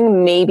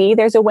building. Maybe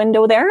there's a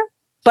window there.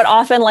 But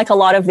often like a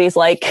lot of these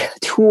like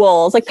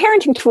tools, like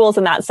parenting tools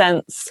in that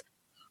sense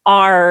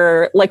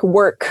are like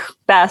work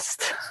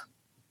best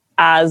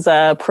as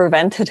a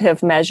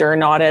preventative measure,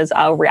 not as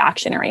a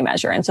reactionary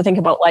measure. And so think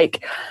about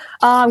like,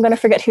 I'm going to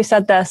forget who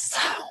said this.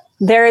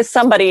 There is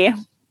somebody,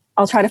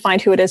 I'll try to find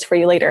who it is for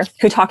you later,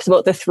 who talks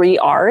about the 3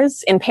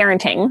 R's in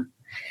parenting.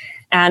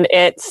 And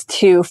it's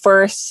to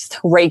first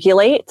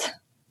regulate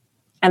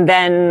and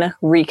then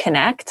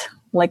reconnect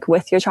like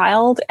with your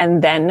child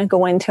and then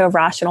go into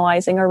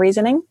rationalizing or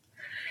reasoning.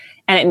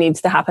 And it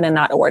needs to happen in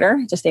that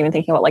order. Just even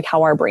thinking about like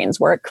how our brains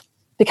work.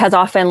 Because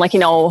often, like,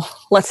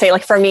 let's say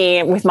like for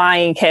me with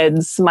my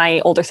kids,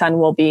 my older son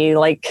will be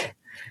like,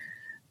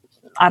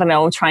 I don't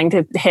know, trying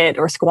to hit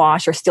or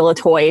squash or steal a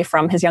toy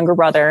from his younger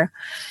brother.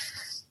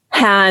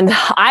 And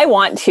I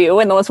want to,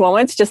 in those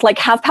moments, just like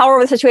have power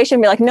over the situation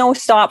and be like, no,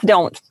 stop,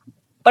 don't.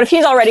 But if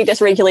he's already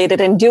dysregulated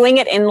and doing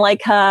it in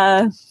like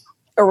a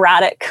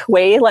erratic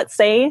way, let's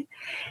say,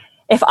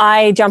 if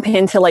I jump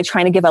into like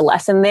trying to give a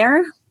lesson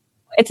there,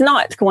 it's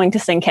not going to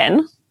sink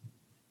in.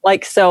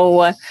 Like,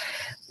 so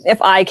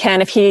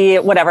if he,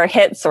 whatever,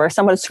 hits or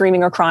someone's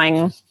screaming or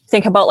crying,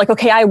 think about like,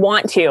 okay, I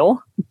want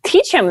to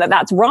teach him that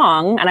that's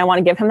wrong. And I want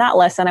to give him that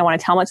lesson. I want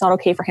to tell him it's not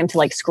okay for him to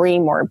like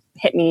scream or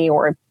hit me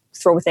or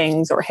throw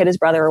things or hit his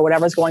brother or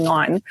whatever's going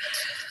on.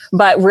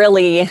 But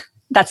really,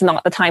 that's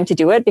not the time to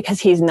do it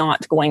because he's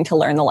not going to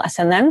learn the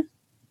lesson then.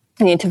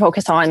 You need to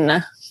focus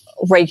on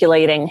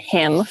regulating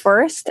him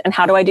first. And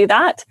how do I do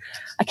that?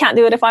 I can't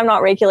do it if I'm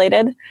not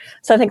regulated.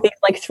 So I think these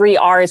like 3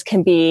 R's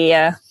can be,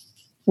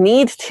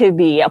 need to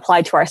be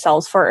applied to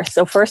ourselves first.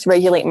 So first,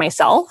 regulate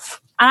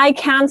myself. I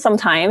can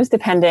sometimes,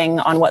 depending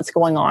on what's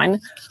going on,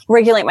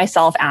 regulate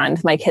myself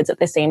and my kids at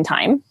the same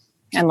time.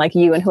 And like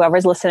you and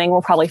whoever's listening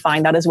will probably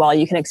find that as well.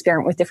 You can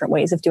experiment with different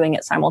ways of doing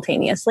it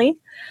simultaneously.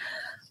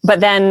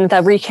 But then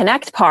the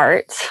reconnect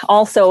part,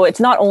 also,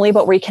 it's not only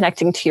about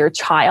reconnecting to your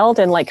child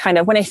and like kind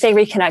of when I say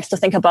reconnect, to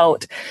think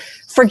about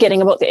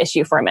forgetting about the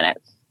issue for a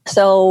minute.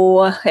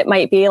 So it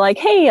might be like,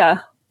 hey,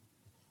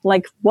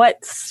 like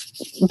what's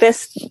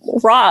this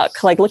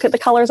rock? Like look at the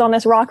colors on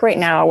this rock right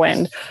now.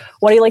 And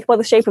what do you like about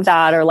the shape of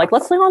that? Or like,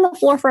 let's lay on the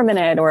floor for a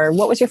minute. Or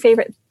what was your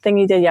favorite thing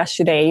you did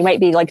yesterday? You might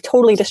be like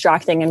totally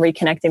distracting and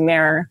reconnecting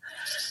there.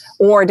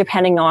 Or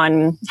depending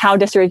on how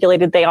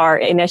dysregulated they are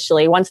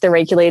initially, once they're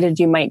regulated,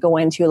 you might go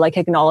into like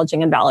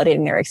acknowledging and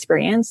validating their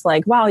experience.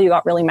 Like, wow, you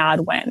got really mad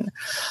when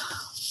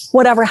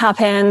whatever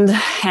happened.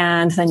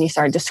 And then you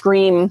started to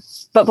scream.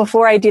 But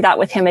before I do that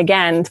with him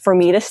again, for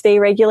me to stay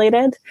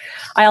regulated,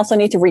 I also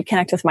need to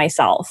reconnect with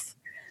myself.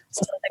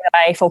 So something that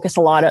I focus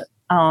a lot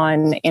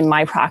on in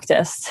my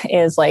practice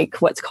is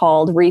like what's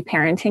called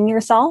reparenting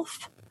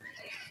yourself.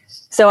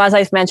 So as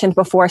I've mentioned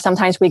before,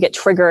 sometimes we get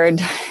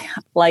triggered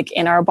like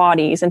in our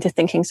bodies into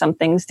thinking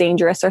something's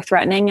dangerous or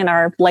threatening and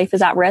our life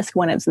is at risk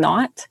when it's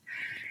not.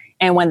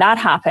 And when that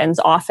happens,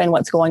 often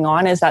what's going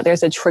on is that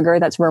there's a trigger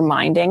that's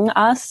reminding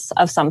us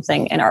of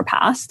something in our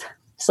past.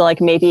 So like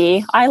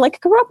maybe I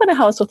like grew up in a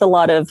house with a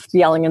lot of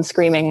yelling and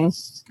screaming.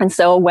 And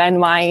so when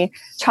my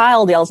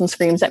child yells and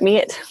screams at me,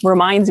 it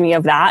reminds me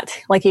of that,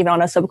 like even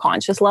on a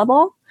subconscious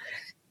level.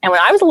 And when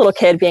I was a little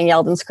kid being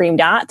yelled and screamed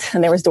at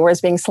and there was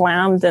doors being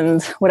slammed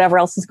and whatever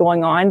else is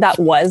going on, that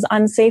was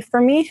unsafe for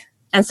me.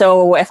 And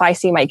so if I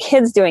see my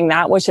kids doing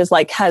that, which is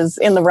like has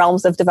in the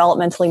realms of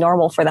developmentally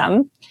normal for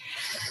them,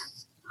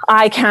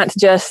 I can't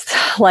just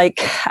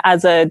like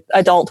as an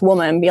adult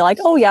woman be like,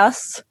 oh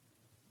yes,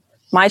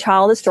 my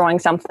child is throwing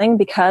something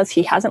because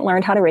he hasn't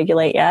learned how to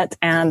regulate yet.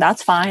 And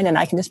that's fine. And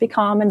I can just be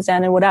calm and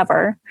zen and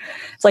whatever.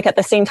 It's like at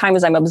the same time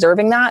as I'm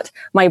observing that,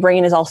 my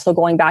brain is also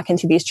going back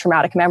into these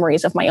traumatic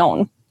memories of my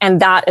own. And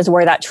that is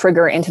where that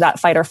trigger into that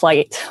fight or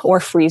flight or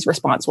freeze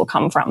response will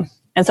come from.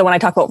 And so when I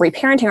talk about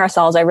reparenting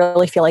ourselves, I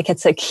really feel like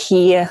it's a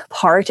key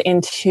part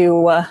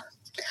into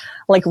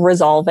like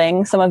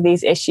resolving some of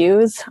these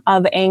issues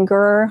of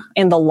anger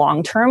in the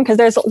long term, because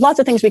there's lots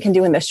of things we can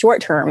do in the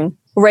short term,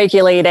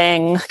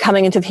 regulating,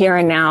 coming into the here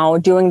and now,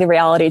 doing the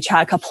reality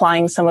check,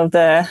 applying some of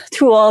the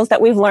tools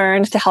that we've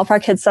learned to help our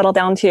kids settle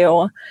down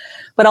too.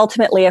 But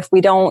ultimately, if we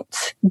don't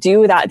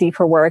do that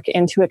deeper work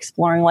into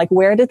exploring, like,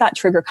 where did that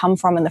trigger come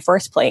from in the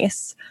first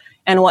place?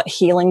 And what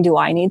healing do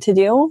I need to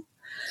do?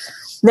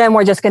 Then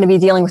we're just going to be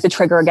dealing with the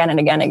trigger again and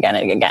again, and again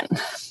and again.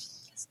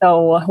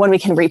 So when we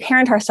can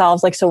reparent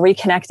ourselves, like, so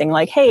reconnecting,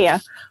 like, hey,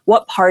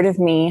 what part of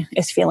me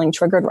is feeling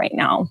triggered right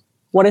now?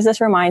 What does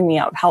this remind me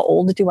of? How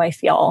old do I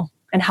feel?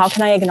 And how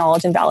can I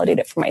acknowledge and validate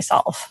it for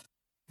myself?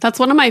 That's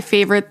one of my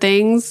favorite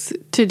things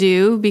to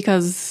do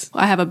because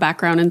I have a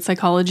background in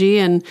psychology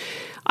and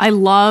I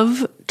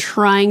love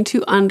trying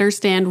to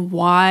understand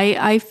why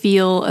I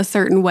feel a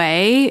certain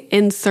way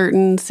in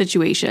certain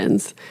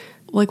situations.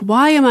 Like,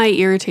 why am I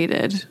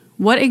irritated?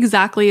 What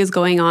exactly is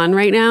going on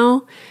right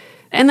now?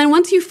 And then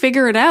once you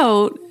figure it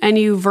out and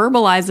you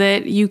verbalize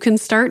it, you can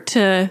start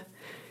to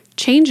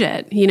change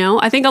it. You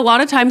know, I think a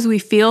lot of times we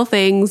feel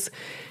things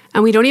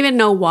and we don't even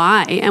know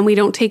why, and we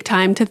don't take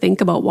time to think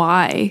about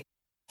why.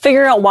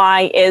 Figuring out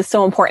why is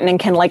so important and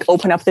can like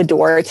open up the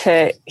door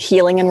to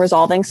healing and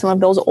resolving some of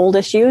those old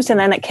issues. And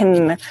then it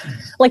can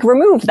like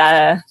remove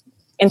the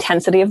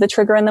intensity of the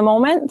trigger in the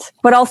moment.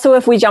 But also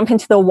if we jump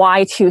into the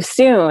why too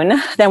soon,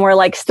 then we're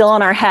like still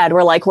in our head.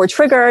 We're like, we're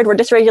triggered, we're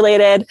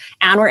dysregulated,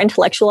 and we're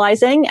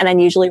intellectualizing. And then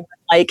usually we're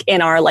like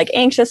in our like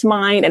anxious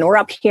mind and we're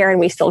up here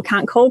and we still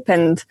can't cope.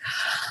 And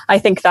I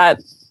think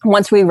that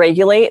once we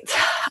regulate,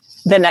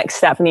 the next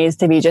step needs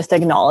to be just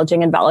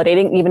acknowledging and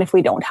validating, even if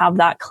we don't have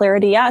that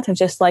clarity yet, of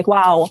just like,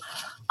 wow,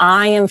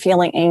 I am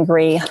feeling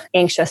angry,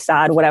 anxious,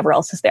 sad, whatever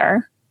else is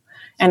there.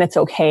 And it's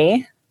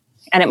okay.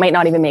 And it might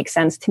not even make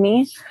sense to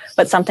me,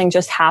 but something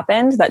just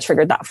happened that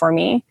triggered that for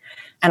me.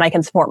 And I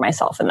can support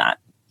myself in that.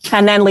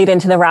 And then lead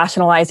into the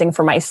rationalizing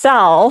for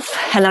myself.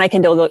 And then I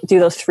can do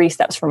those 3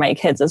 steps for my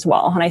kids as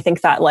well. And I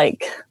think that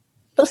like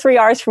those 3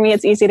 R's for me,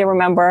 it's easy to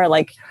remember,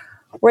 like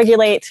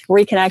regulate,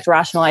 reconnect,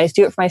 rationalize,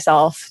 do it for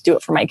myself, do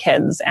it for my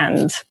kids.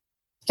 And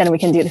then we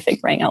can do the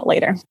figuring out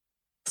later.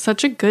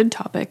 Such a good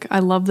topic. I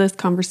love this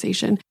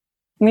conversation.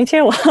 Me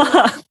too.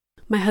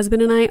 My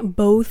husband and I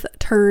both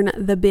turn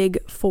the big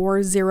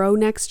 40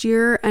 next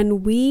year,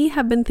 and we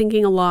have been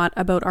thinking a lot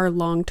about our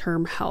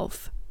long-term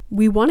health.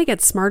 We want to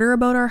get smarter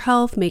about our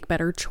health, make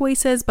better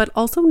choices, but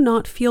also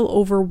not feel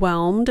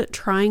overwhelmed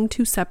trying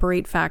to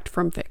separate fact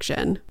from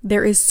fiction.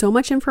 There is so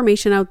much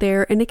information out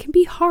there, and it can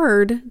be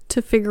hard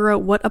to figure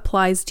out what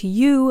applies to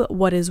you,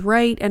 what is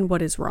right, and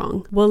what is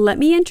wrong. Well, let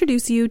me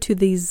introduce you to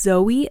the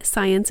Zoe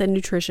Science and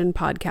Nutrition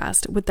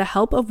podcast. With the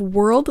help of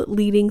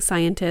world-leading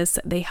scientists,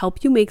 they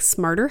help you make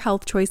smarter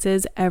health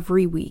choices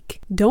every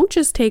week. Don't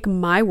just take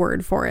my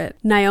word for it.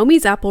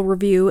 Naomi's Apple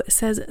review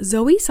says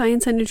Zoe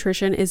Science and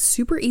Nutrition is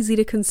super easy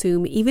to consume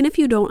even if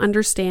you don't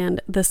understand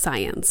the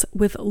science,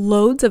 with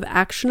loads of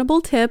actionable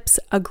tips,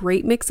 a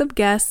great mix of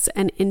guests,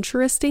 and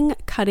interesting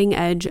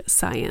cutting-edge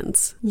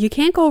science. You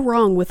can't go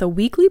wrong with a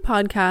weekly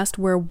podcast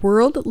where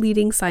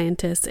world-leading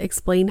scientists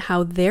explain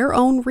how their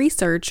own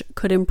research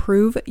could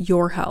improve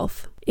your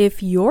health.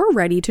 If you're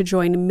ready to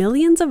join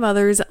millions of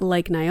others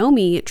like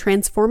Naomi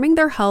transforming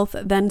their health,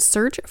 then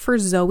search for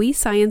Zoe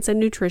Science and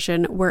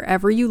Nutrition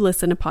wherever you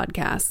listen to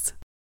podcasts.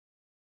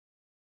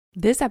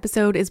 This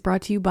episode is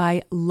brought to you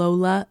by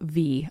Lola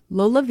V.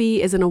 Lola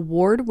V is an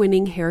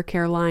award-winning hair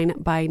care line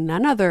by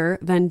none other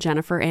than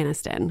Jennifer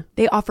Aniston.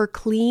 They offer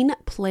clean,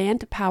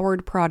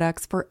 plant-powered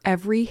products for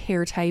every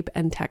hair type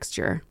and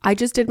texture. I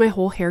just did my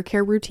whole hair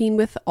care routine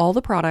with all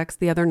the products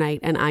the other night,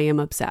 and I am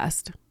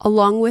obsessed.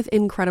 Along with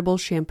incredible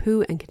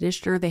shampoo and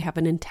conditioner, they have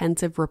an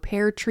intensive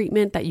repair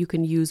treatment that you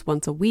can use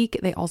once a week.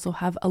 They also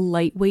have a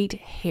lightweight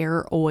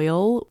hair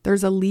oil.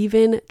 There's a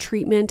leave-in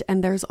treatment,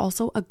 and there's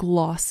also a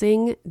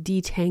glossing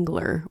detangler,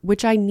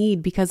 which I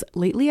need because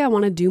lately I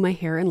want to do my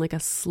hair in like a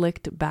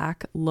slicked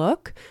back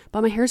look,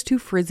 but my hair's too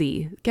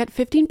frizzy. Get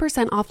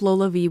 15% off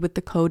Lola V with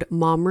the code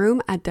MOMROOM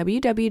at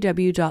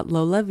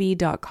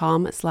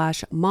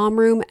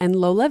www.lolav.com/momroom, and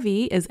Lola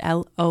V is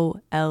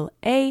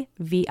LOLAVIE.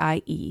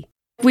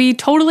 We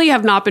totally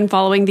have not been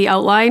following the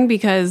outline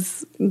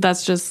because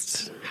that's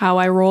just how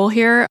I roll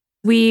here.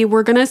 We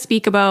were going to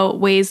speak about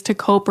ways to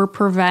cope or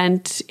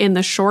prevent in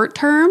the short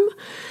term,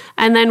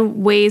 and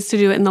then ways to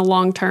do it in the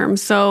long term.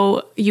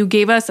 So you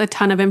gave us a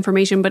ton of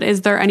information, but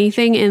is there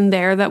anything in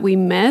there that we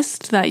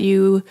missed that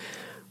you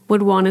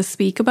would want to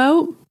speak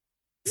about?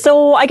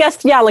 So I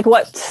guess, like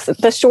what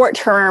the short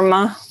term,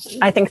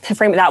 I think to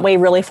frame it that way,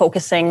 really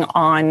focusing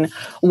on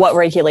what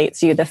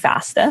regulates you the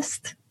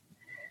fastest,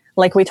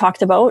 like we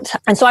talked about.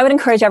 And so I would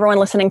encourage everyone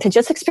listening to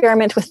just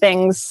experiment with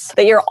things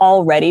that you're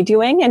already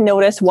doing and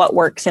notice what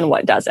works and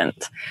what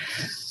doesn't.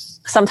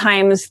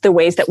 Sometimes the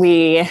ways that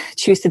we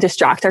choose to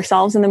distract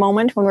ourselves in the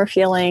moment when we're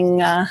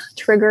feeling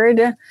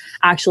triggered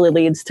actually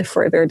leads to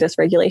further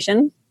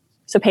dysregulation.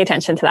 So pay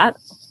attention to that.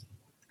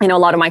 I know a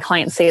lot of my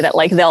clients say that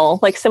they'll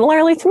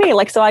similarly to me,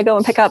 so I go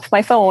and pick up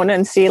my phone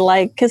and see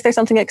is there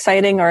something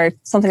exciting or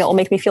something that will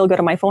make me feel good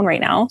on my phone right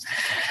now?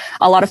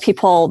 A lot of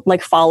people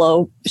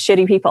follow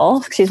shitty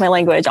people, excuse my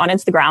language, on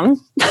Instagram.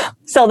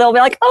 So they'll be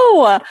like,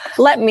 oh,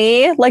 let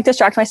me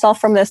distract myself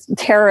from this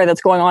terror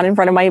that's going on in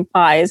front of my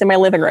eyes in my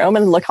living room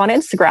and look on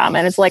Instagram.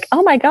 And it's like,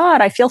 oh my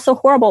God, I feel so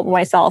horrible about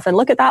myself. And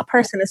look at that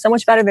person is so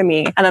much better than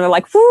me. And then they're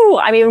like, whoo,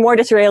 I'm even more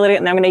dysregulated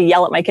and I'm going to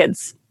yell at my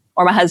kids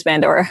or my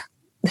husband or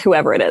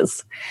whoever it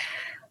is.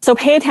 So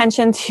pay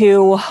attention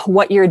to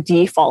what your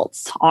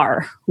defaults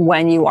are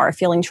when you are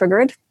feeling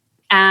triggered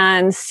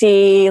and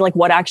see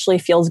what actually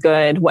feels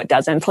good, what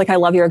doesn't. I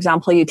love your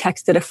example. You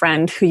texted a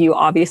friend who you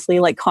obviously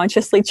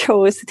consciously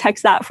chose to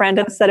text that friend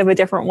instead of a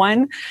different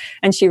one.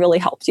 And she really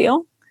helped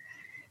you.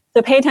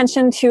 So pay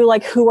attention to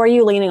who are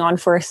you leaning on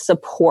for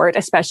support,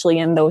 especially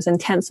in those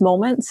intense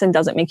moments, and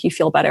does it make you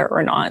feel better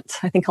or not?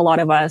 I think a lot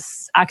of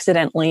us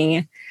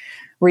accidentally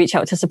reach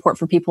out to support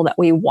for people that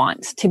we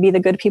want to be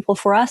the good people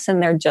for us,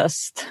 and they're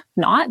just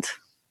not.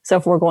 So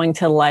if we're going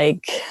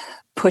to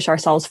push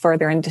ourselves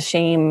further into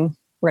shame,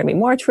 we're going to be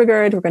more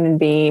triggered. We're going to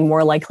be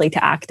more likely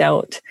to act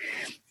out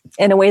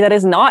in a way that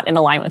is not in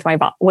alignment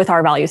with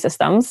our value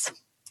systems,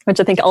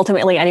 which I think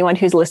ultimately anyone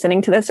who's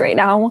listening to this right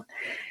now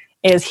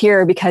is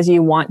here because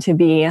you want to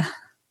be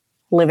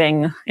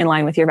living in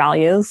line with your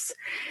values,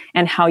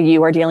 and how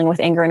you are dealing with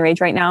anger and rage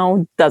right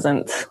now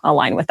doesn't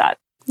align with that.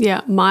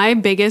 Yeah, my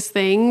biggest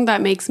thing that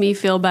makes me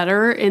feel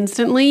better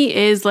instantly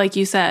is, like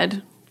you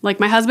said,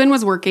 my husband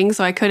was working,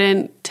 so I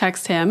couldn't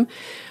text him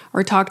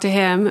or talk to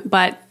him,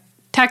 but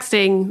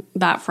texting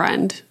that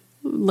friend,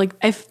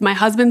 if my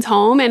husband's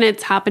home and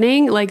it's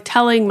happening,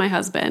 telling my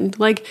husband,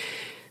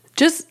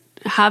 just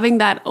having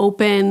that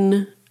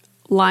open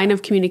line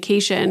of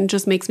communication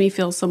just makes me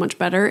feel so much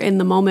better in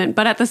the moment.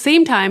 But at the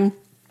same time,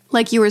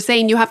 like you were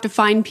saying, you have to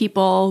find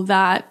people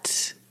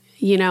that,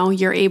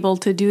 you're able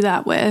to do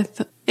that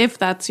with, if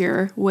that's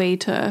your way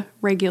to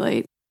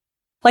regulate.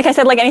 Like I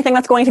said, anything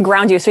that's going to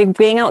ground you. So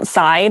being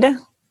outside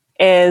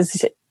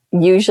is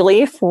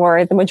usually,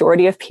 for the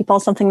majority of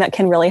people, something that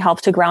can really help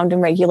to ground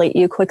and regulate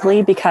you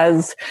quickly,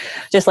 because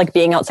just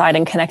being outside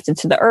and connected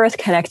to the earth,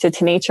 connected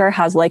to nature,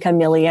 has a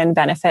million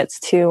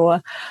benefits to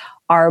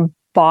our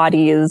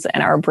bodies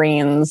and our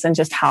brains and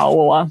just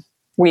how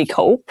we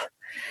cope.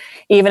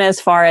 Even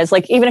as far as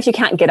even if you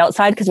can't get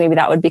outside, because maybe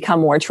that would become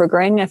more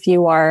triggering if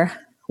you are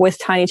with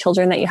tiny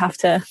children that you have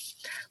to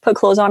put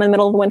clothes on in the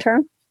middle of the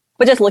winter.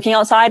 But just looking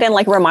outside and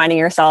like reminding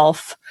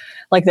yourself,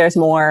 like there's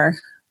more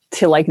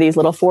to like these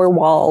little four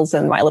walls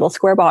and my little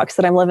square box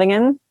that I'm living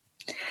in.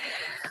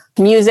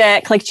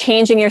 Music, like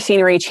changing your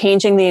scenery,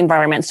 changing the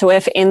environment. So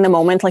if in the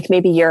moment, like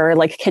maybe your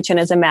like kitchen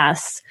is a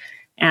mess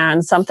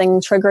and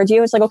something triggered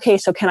you, it's like, okay,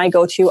 so can I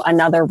go to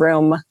another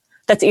room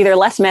that's either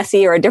less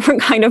messy or a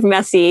different kind of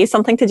messy,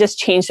 something to just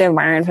change the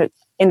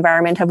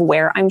environment of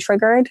where I'm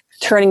triggered.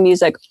 Turning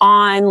music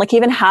on, like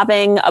even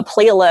having a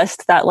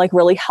playlist that like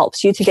really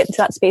helps you to get into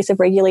that space of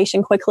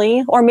regulation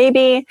quickly, or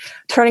maybe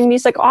turning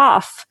music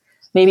off,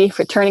 maybe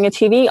for turning a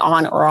TV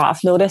on or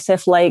off. Notice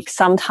if like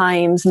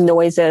sometimes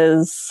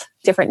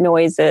different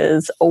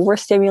noises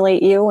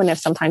overstimulate you, and if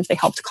sometimes they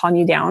help to calm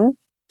you down.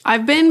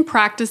 I've been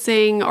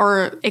practicing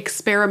or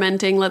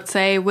experimenting, let's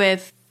say,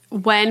 with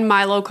when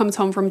Milo comes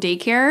home from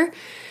daycare.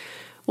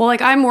 Well,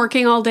 like I'm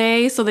working all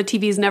day, so the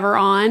TV's never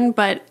on,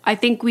 but I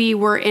think we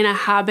were in a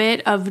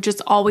habit of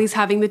just always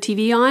having the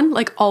TV on,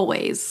 like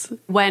always,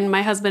 when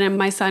my husband and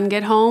my son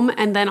get home,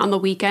 and then on the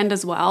weekend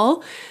as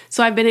well.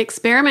 So I've been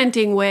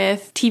experimenting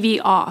with TV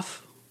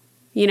off,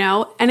 you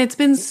know, and it's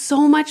been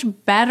so much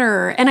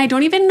better. And I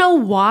don't even know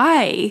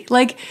why.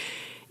 Like,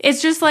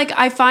 it's just like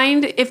I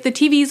find if the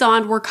TV's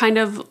on, we're kind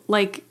of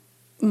like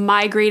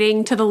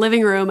migrating to the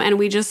living room and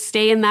we just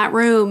stay in that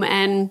room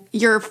and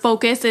your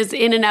focus is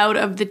in and out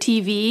of the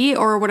TV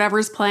or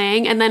whatever's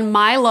playing. And then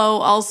Milo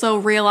also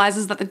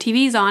realizes that the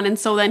TV's on. And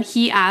so then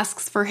he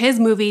asks for his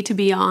movie to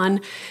be on.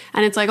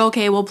 And it's like,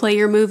 okay, we'll play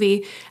your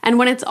movie. And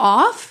when it's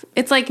off,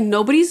 it's like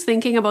nobody's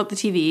thinking about the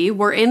TV.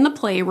 We're in the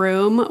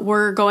playroom.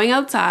 We're going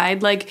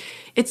outside. Like,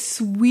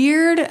 it's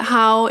weird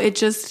how it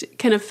just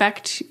can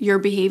affect your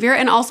behavior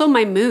and also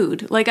my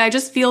mood. Like I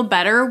just feel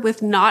better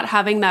with not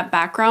having that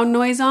background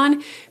noise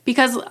on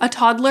because a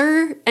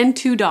toddler and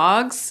two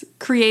dogs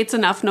creates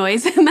enough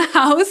noise in the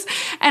house.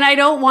 And I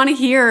don't want to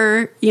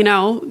hear, you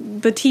know,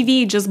 the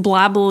TV just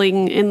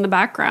blabbling in the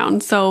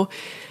background. So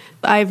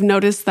I've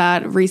noticed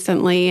that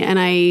recently and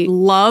I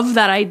love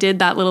that I did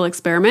that little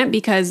experiment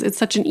because it's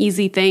such an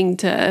easy thing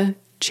to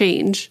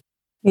change.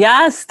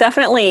 Yes,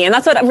 definitely. And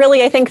that's what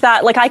really, I think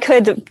that like I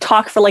could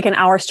talk for like an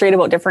hour straight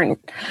about different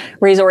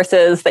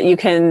resources that you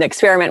can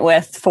experiment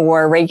with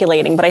for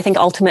regulating. But I think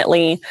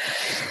ultimately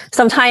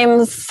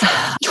sometimes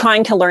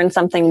trying to learn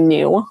something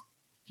new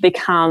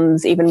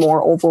becomes even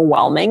more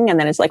overwhelming. And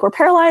then it's like, we're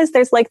paralyzed.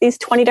 There's like these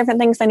 20 different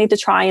things I need to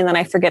try. And then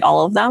I forget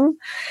all of them.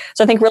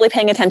 So I think really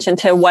paying attention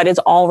to what is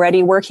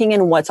already working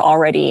and what's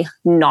already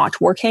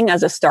not working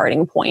as a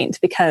starting point,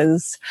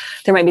 because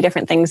there might be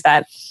different things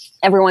that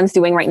everyone's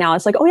doing right now.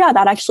 It's like, oh yeah,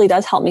 that actually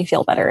does help me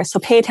feel better. So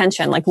pay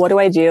attention. Like, what do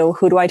I do?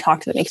 Who do I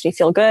talk to that makes me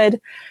feel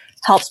good?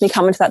 Helps me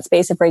come into that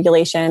space of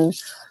regulation.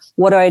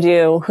 What do I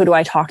do? Who do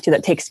I talk to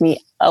that takes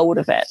me out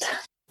of it?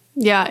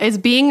 Yeah, it's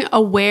being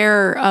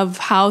aware of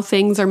how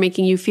things are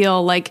making you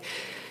feel. Like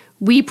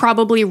we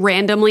probably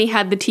randomly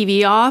had the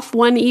TV off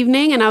one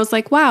evening and I was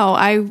like, wow,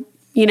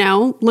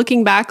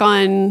 looking back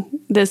on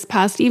this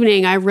past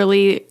evening, I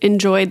really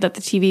enjoyed that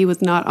the TV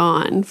was not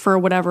on for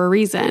whatever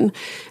reason.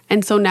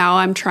 And so now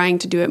I'm trying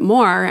to do it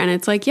more. And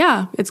it's like,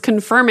 yeah, it's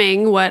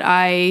confirming what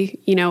I,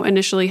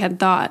 initially had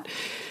thought.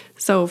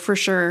 So for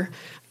sure,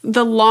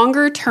 the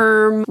longer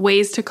term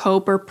ways to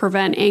cope or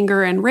prevent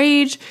anger and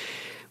rage,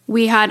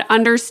 we had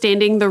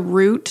understanding the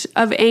root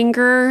of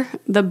anger,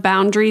 the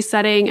boundary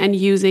setting, and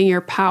using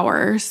your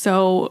power.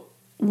 So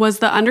was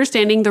the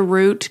understanding the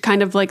root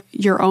kind of like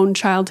your own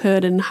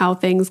childhood and how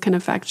things can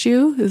affect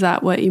you? Is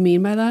that what you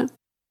mean by that?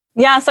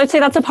 Yeah, so I'd say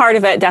that's a part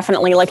of it,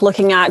 definitely. Like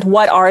looking at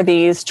what are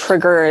these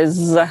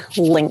triggers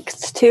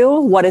linked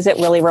to? What does it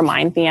really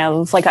remind me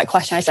of? Like that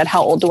question I said,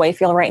 how old do I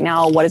feel right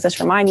now? What does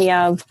this remind me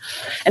of?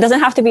 It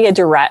doesn't have to be a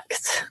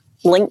direct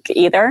link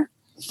either.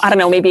 I don't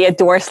know, maybe a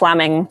door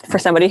slamming for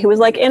somebody who was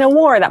like in a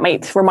war that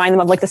might remind them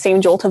of like the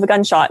same jolt of a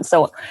gunshot.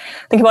 So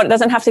think about it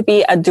doesn't have to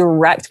be a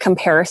direct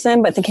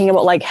comparison, but thinking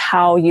about like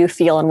how you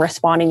feel and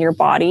respond in your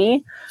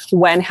body.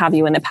 When have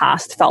you in the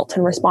past felt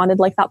and responded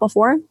like that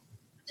before?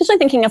 Especially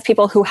thinking of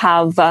people who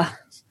have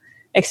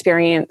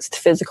experienced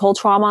physical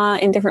trauma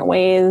in different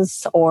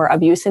ways or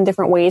abuse in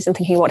different ways, and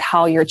thinking about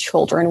how your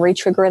children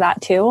re-trigger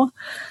that too.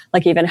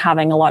 Like even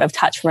having a lot of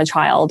touch from a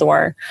child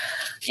or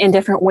in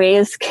different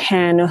ways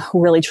can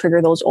really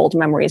trigger those old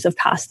memories of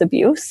past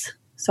abuse.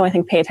 So I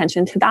think pay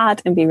attention to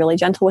that and be really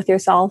gentle with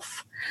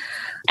yourself.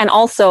 And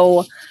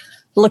also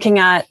looking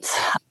at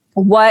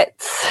what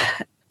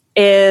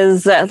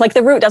is like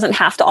the root doesn't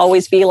have to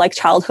always be like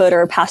childhood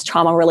or past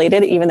trauma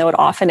related, even though it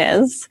often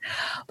is.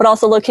 But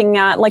also looking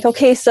at like,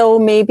 okay, so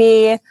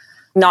maybe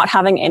not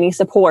having any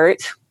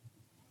support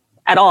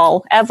at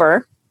all,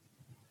 ever,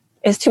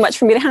 is too much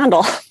for me to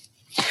handle.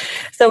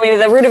 So maybe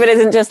the root of it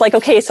isn't just like,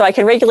 okay, so I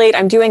can regulate,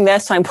 I'm doing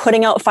this, so I'm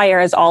putting out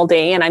fires all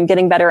day and I'm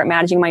getting better at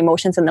managing my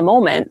emotions in the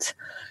moment.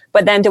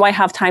 But then do I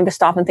have time to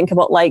stop and think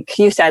about, like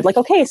you said, like,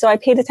 okay, so I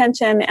paid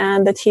attention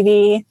and the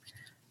TV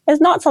is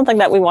not something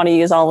that we want to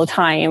use all the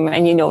time.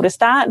 And you notice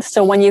that.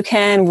 So when you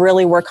can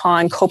really work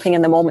on coping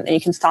in the moment, then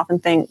you can stop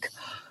and think,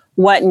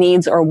 what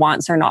needs or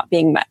wants are not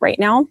being met right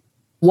now?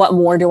 What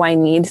more do I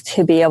need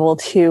to be able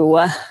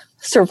to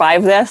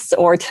survive this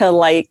or to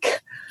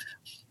like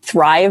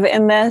thrive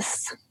in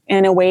this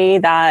in a way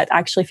that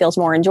actually feels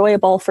more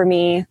enjoyable for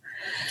me.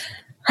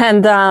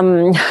 And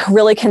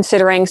really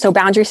considering, so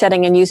boundary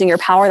setting and using your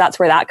power, that's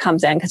where that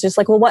comes in. Because it's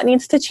like, well, what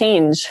needs to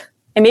change?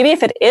 And maybe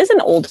if it is an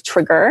old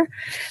trigger,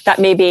 that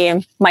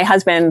maybe my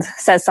husband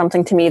says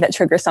something to me that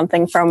triggers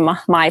something from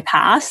my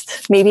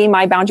past, maybe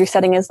my boundary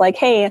setting is like,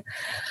 hey,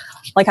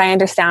 like, I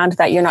understand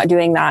that you're not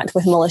doing that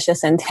with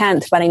malicious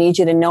intent, but I need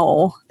you to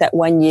know that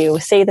when you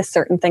say this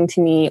certain thing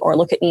to me or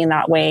look at me in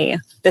that way,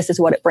 this is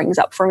what it brings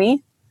up for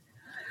me.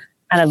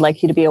 And I'd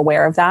like you to be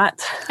aware of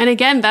that. And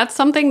again, that's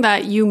something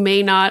that you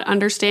may not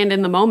understand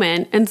in the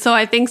moment. And so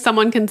I think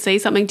someone can say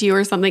something to you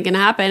or something can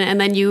happen,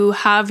 and then you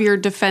have your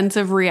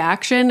defensive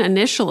reaction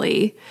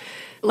initially.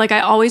 Like,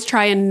 I always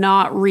try and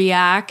not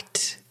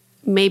react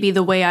maybe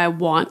the way I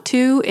want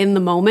to in the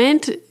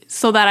moment,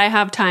 so that I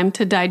have time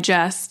to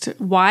digest,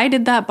 why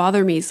did that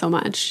bother me so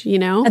much, you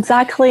know?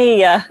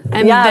 Exactly. And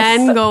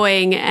then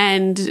going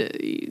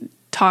and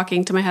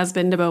talking to my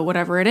husband about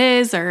whatever it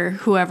is, or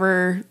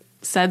whoever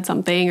said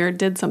something or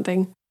did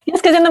something.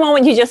 Yes, because in the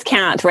moment you just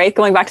can't, right?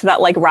 Going back to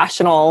that like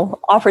rational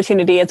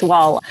opportunity as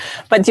well.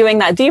 But doing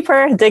that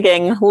deeper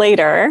digging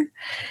later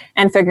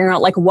and figuring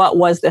out like, what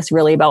was this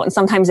really about? And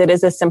sometimes it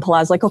is as simple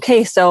as like,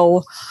 okay,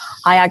 so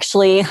I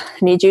actually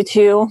need you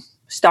to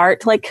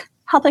start like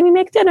helping me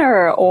make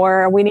dinner,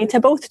 or we need to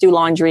both do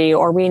laundry,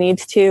 or I need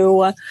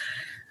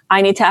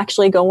to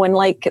actually go and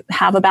like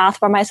have a bath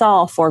by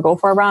myself, or go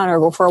for a run, or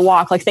go for a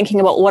walk. Like thinking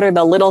about what are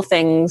the little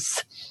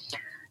things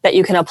that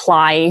you can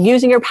apply,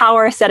 using your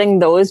power, setting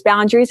those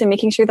boundaries and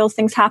making sure those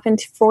things happen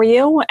for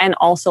you. And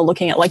also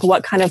looking at like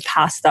what kind of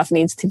past stuff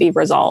needs to be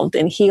resolved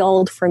and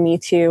healed for me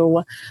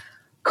to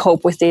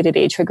cope with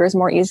day-to-day triggers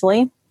more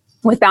easily.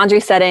 With boundary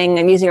setting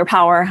and using your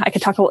power, I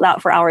could talk about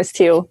that for hours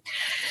too.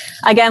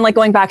 Again, like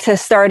going back to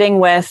starting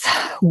with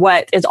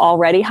what is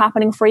already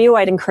happening for you,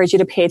 I'd encourage you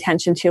to pay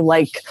attention to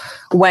like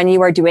when you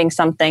are doing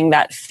something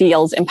that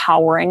feels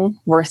empowering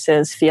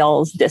versus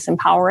feels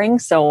disempowering.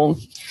 So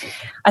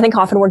I think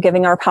often we're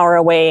giving our power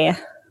away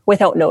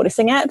without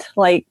noticing it.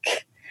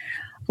 Like,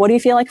 what do you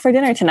feel like for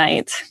dinner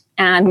tonight?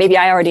 And maybe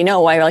I already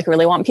know I like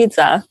really want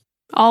pizza.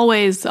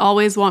 Always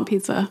want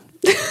pizza.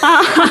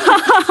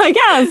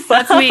 Yes.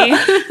 That's me.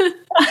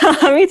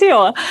 Me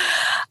too.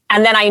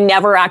 And then I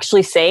never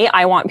actually say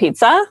I want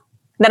pizza.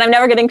 Then I'm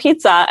never getting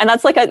pizza. And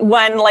that's like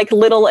one like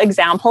little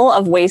example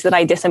of ways that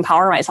I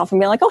disempower myself and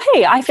be like, oh,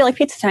 hey, I feel like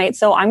pizza tonight,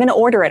 so I'm going to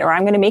order it, or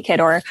I'm going to make it,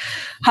 or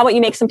how about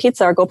you make some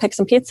pizza or go pick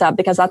some pizza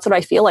because that's what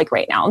I feel like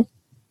right now.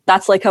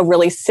 That's like a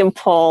really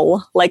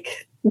simple,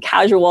 like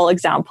casual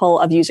example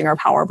of using our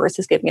power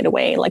versus giving it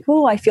away. Like,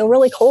 oh, I feel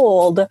really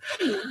cold.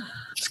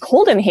 It's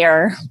cold in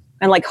here.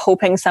 And like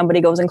hoping somebody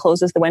goes and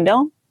closes the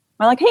window.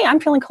 Or like, hey, I'm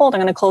feeling cold,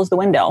 I'm going to close the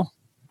window.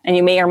 And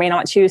you may or may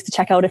not choose to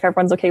check out if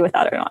everyone's okay with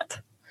that or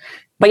not.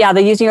 But yeah,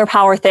 the using your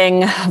power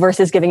thing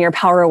versus giving your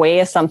power away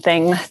is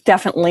something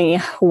definitely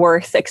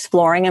worth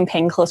exploring and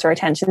paying closer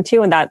attention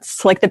to. And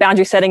that's like the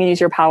boundary setting and use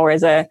your power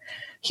is a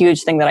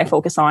huge thing that I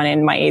focus on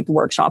in my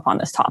workshop on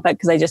this topic.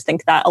 Because I just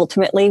think that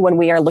ultimately when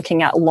we are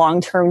looking at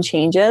long-term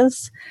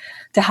changes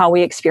to how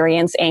we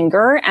experience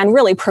anger and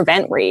really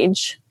prevent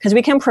rage, because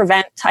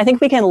I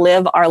think we can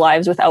live our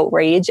lives without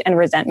rage and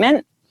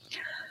resentment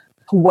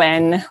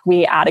when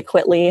we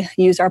adequately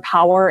use our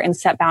power and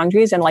set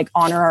boundaries and like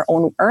honor our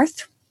own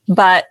worth.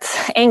 But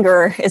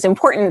anger is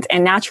important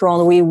and natural,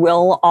 and we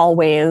will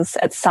always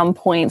at some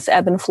points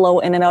ebb and flow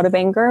in and out of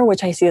anger,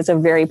 which I see as a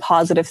very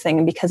positive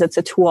thing because it's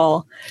a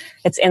tool,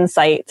 it's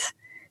insight,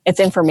 it's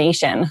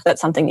information that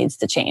something needs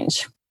to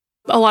change.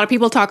 A lot of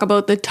people talk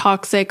about the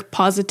toxic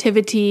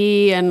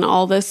positivity and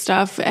all this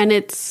stuff, and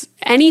it's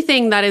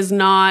anything that is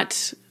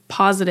not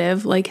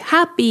positive, like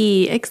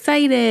happy,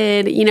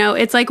 excited,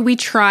 it's like we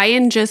try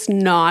and just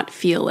not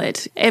feel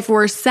it. If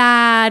we're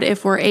sad,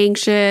 if we're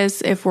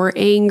anxious, if we're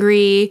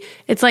angry,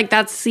 it's like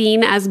that's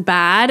seen as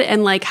bad,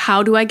 and like,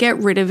 how do I get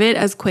rid of it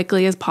as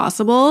quickly as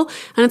possible?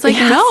 And it's like,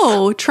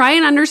 no, try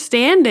and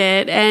understand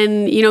it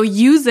and,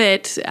 use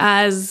it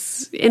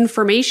as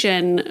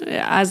information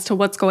as to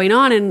what's going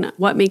on and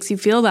what makes you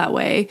feel that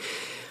way.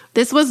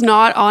 This was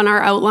not on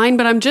our outline,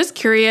 but I'm just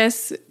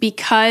curious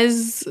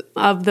because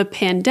of the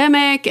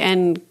pandemic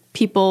and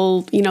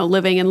people,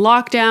 living in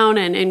lockdown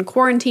and in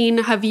quarantine,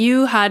 have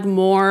you had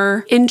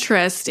more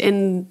interest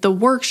in the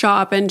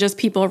workshop and just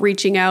people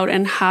reaching out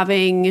and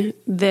having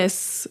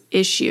this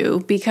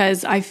issue?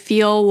 Because I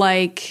feel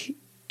like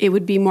it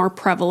would be more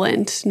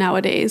prevalent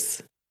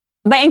nowadays.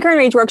 My Anger and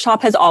Rage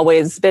workshop has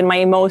always been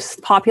my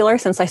most popular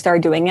since I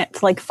started doing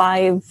it like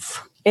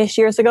 5-ish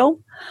years ago.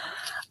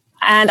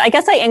 And I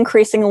guess I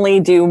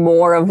increasingly do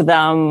more of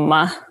them,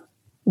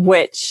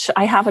 which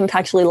I haven't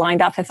actually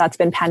lined up if that's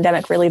been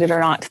pandemic related or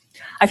not.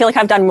 I feel like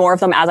I've done more of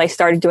them as I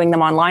started doing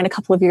them online a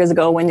couple of years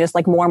ago when just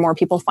like more and more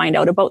people find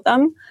out about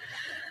them.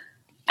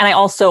 And I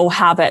also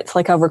have it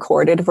like a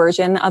recorded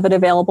version of it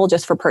available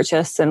just for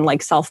purchase and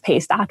like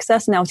self-paced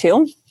access now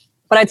too.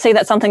 But I'd say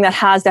that something that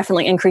has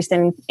definitely increased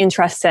in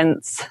interest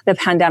since the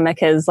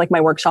pandemic is like my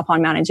workshop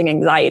on managing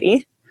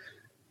anxiety.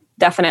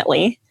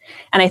 Definitely.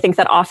 And I think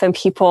that often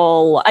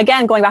people,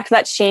 again, going back to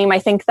that shame, I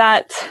think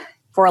that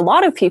for a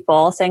lot of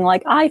people saying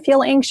like, I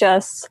feel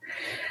anxious,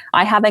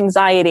 I have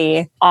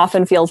anxiety,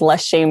 often feels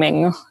less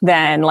shaming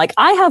than like,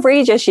 I have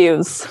rage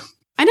issues.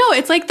 I know,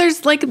 it's like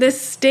there's like this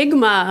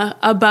stigma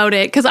about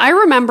it. Because I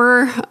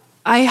remember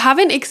I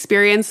haven't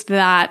experienced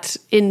that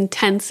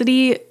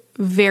intensity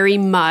very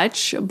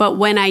much, but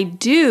when I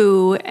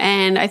do,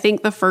 and I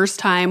think the first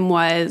time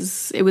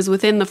it was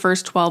within the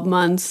first 12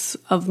 months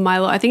of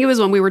Milo. I think it was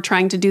when we were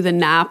trying to do the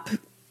nap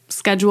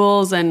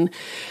schedules and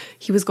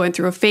he was going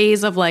through a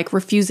phase of like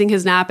refusing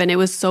his nap, and it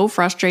was so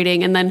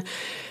frustrating. And then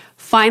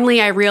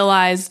finally I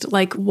realized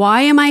like,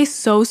 why am I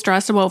so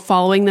stressed about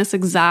following this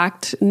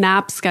exact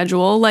nap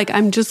schedule? Like,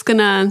 I'm just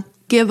gonna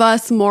give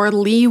us more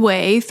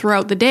leeway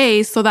throughout the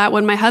day so that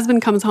when my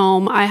husband comes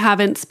home, I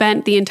haven't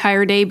spent the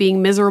entire day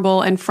being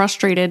miserable and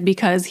frustrated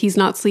because he's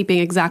not sleeping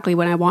exactly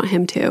when I want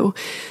him to.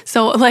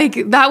 So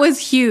like that was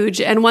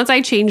huge. And once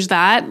I changed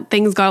that,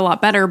 things got a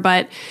lot better.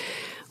 But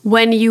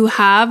when you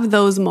have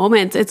those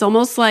moments, it's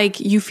almost like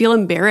you feel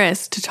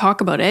embarrassed to talk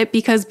about it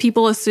because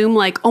people assume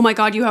like, oh my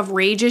God, you have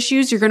rage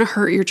issues, you're going to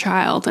hurt your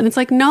child. And it's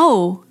like,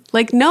 no,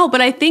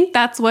 but I think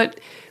that's what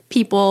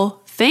people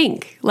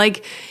think.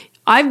 Like,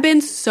 I've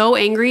been so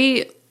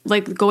angry,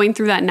 like going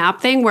through that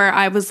nap thing where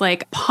I was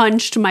like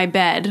punched my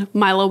bed.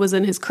 Milo was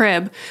in his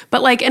crib.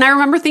 But like, and I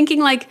remember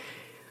thinking like,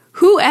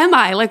 who am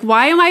I? Like,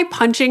 why am I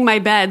punching my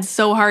bed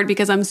so hard?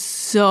 Because I'm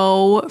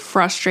so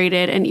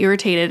frustrated and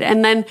irritated.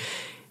 And then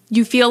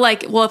you feel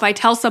like, well, if I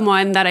tell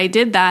someone that I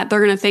did that, they're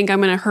going to think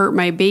I'm going to hurt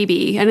my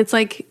baby. And it's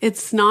like,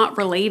 it's not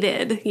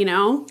related, you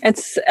know?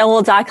 Well,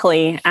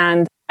 exactly.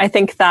 And I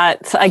think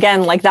that,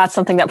 again, like that's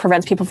something that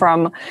prevents people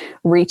from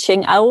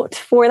reaching out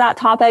for that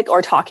topic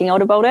or talking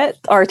about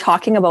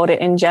it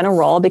in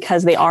general,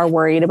 because they are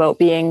worried about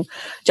being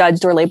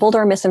judged or labeled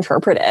or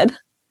misinterpreted.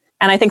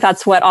 And I think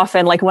that's what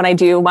often, like when I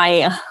do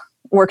my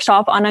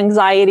workshop on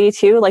anxiety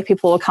too, like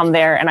people will come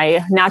there and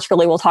I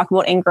naturally will talk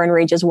about anger and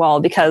rage as well,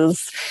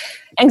 because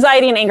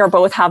anxiety and anger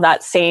both have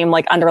that same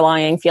like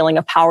underlying feeling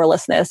of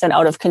powerlessness and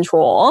out of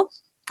control.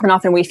 And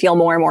often we feel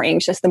more and more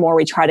anxious the more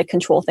we try to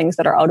control things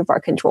that are out of our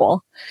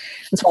control.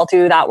 And so I'll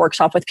do that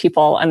workshop with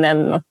people and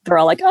then they're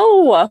all like,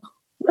 oh,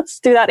 let's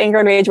do that anger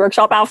and rage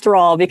workshop after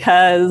all.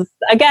 Because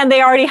again,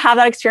 they already have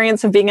that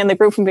experience of being in the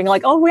group and being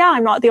like, oh yeah,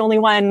 I'm not the only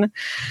one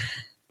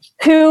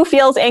who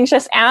feels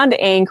anxious and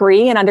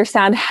angry, and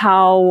understand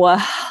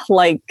how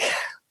like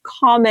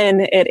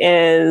common it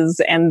is.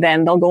 And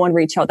then they'll go and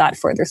reach out that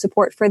further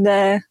support for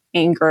the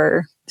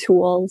anger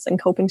tools and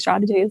coping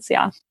strategies.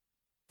 Yeah.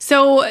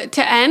 So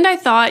to end, I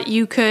thought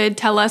you could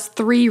tell us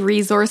 3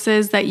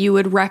 resources that you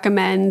would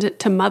recommend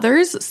to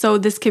mothers. So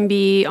this can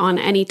be on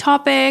any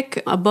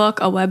topic, a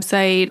book, a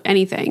website,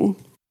 anything.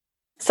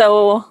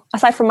 So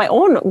aside from my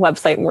own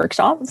website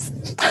workshops.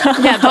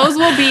 Yeah, those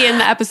will be in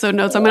the episode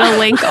notes. I'm going to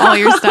link all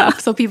your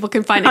stuff so people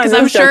can find it. Because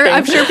I'm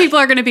sure people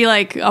are going to be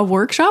like, a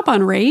workshop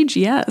on rage?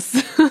 Yes.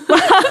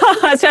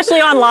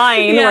 Especially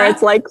online where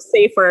it's like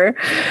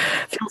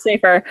feel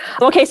safer.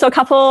 Okay, so a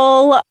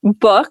couple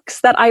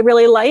books that I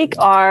really like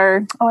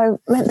are, I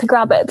meant to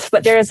grab it,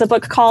 but there's a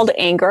book called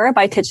Anger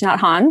by Thich Nhat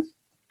Hanh.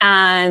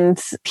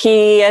 And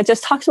he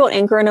just talks about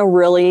anger in a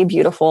really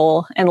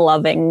beautiful and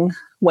loving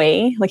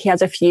way. Like he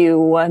has a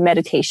few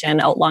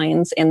meditation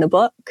outlines in the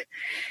book.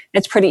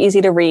 It's pretty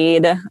easy to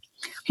read.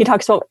 He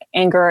talks about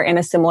anger in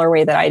a similar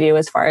way that I do,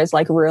 as far as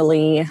like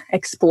really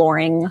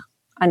exploring,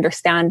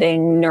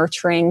 understanding,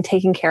 nurturing,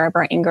 taking care of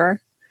our anger.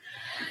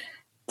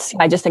 So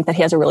I just think that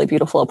he has a really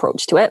beautiful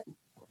approach to it.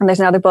 And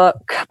there's another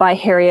book by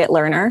Harriet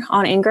Lerner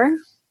on anger,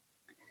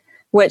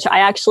 which I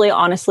actually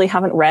honestly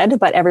haven't read,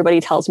 but everybody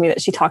tells me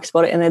that she talks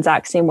about it in the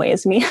exact same way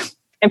as me.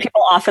 And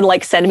people often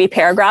like send me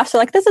paragraphs. They're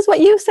like, this is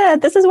what you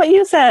said. This is what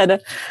you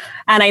said.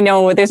 And I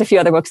know there's a few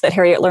other books that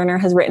Harriet Lerner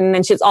has written,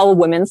 and she's all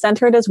women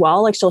centered as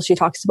well. Like she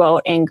talks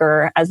about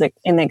anger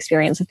in the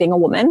experience of being a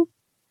woman.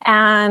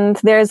 And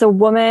there's a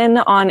woman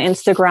on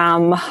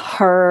Instagram.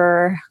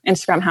 Her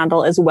Instagram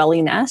handle is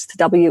Wellynest,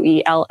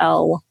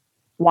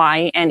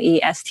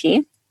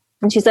 WELLYNEST.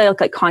 And she's a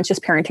like conscious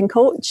parenting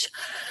coach.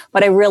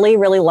 But I really,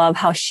 really love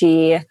how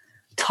she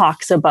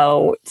talks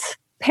about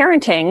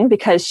parenting,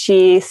 because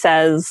she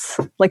says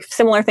like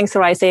similar things to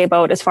what I say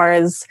about, as far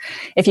as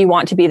if you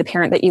want to be the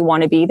parent that you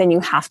want to be, then you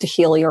have to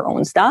heal your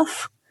own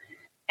stuff.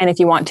 And if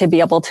you want to be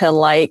able to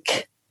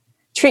like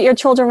treat your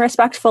children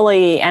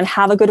respectfully and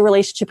have a good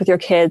relationship with your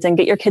kids and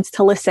get your kids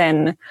to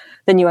listen,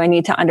 then you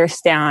need to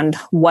understand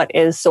what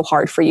is so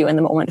hard for you in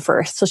the moment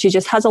first. So she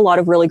just has a lot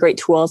of really great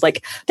tools.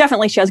 Like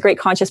definitely she has great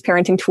conscious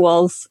parenting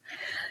tools.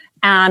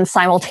 And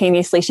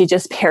simultaneously, she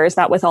just pairs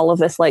that with all of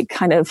this like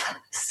kind of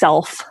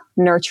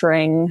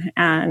self-nurturing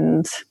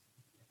and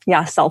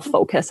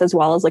self-focus, as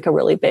well as like a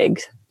really big,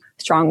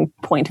 strong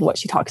point of what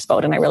she talks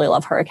about. And I really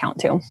love her account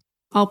too.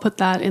 I'll put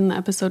that in the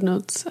episode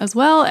notes as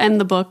well, and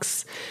the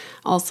books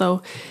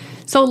also.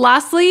 So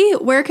lastly,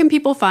 where can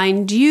people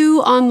find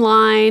you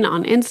online,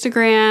 on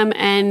Instagram,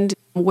 and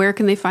where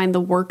can they find the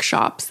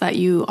workshops that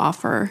you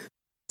offer?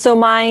 So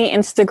my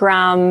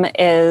Instagram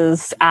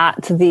is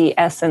at the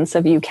Essence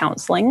of You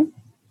Counseling.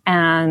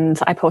 And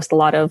I post a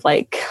lot of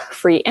like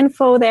free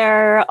info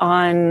there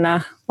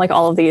on like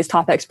all of these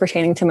topics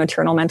pertaining to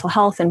maternal mental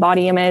health and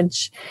body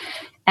image.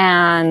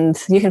 And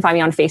you can find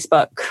me on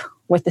Facebook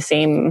with the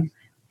same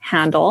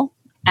handle.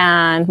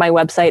 And my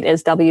website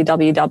is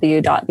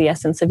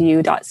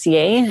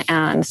www.theessenceofyou.ca.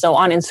 And so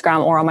on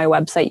Instagram or on my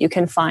website, you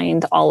can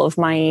find all of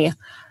my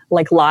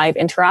like live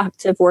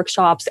interactive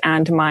workshops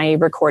and my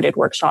recorded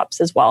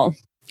workshops as well.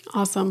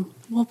 Awesome.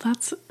 Well,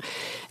 that's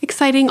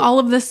exciting. All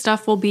of this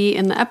stuff will be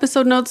in the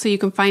episode notes so you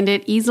can find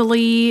it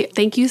easily.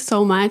 Thank you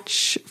so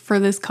much for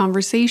this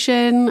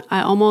conversation.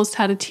 I almost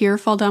had a tear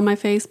fall down my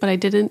face, but I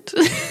didn't.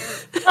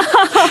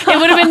 It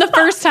would have been the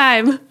first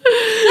time.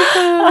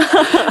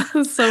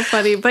 It's so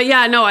funny. But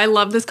yeah, no, I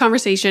love this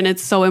conversation.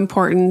 It's so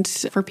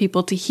important for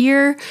people to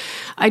hear.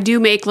 I do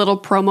make little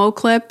promo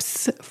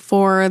clips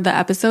for the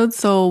episodes.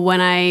 So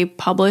when I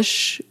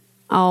publish,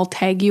 I'll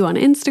tag you on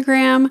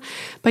Instagram.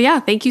 But yeah,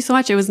 thank you so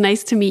much. It was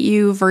nice to meet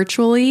you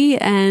virtually,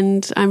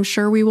 and I'm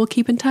sure we will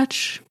keep in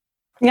touch.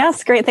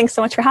 Yes, great. Thanks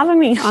so much for having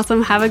me.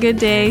 Awesome. Have a good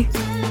day.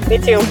 Me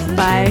too.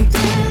 Bye.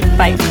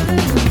 Bye.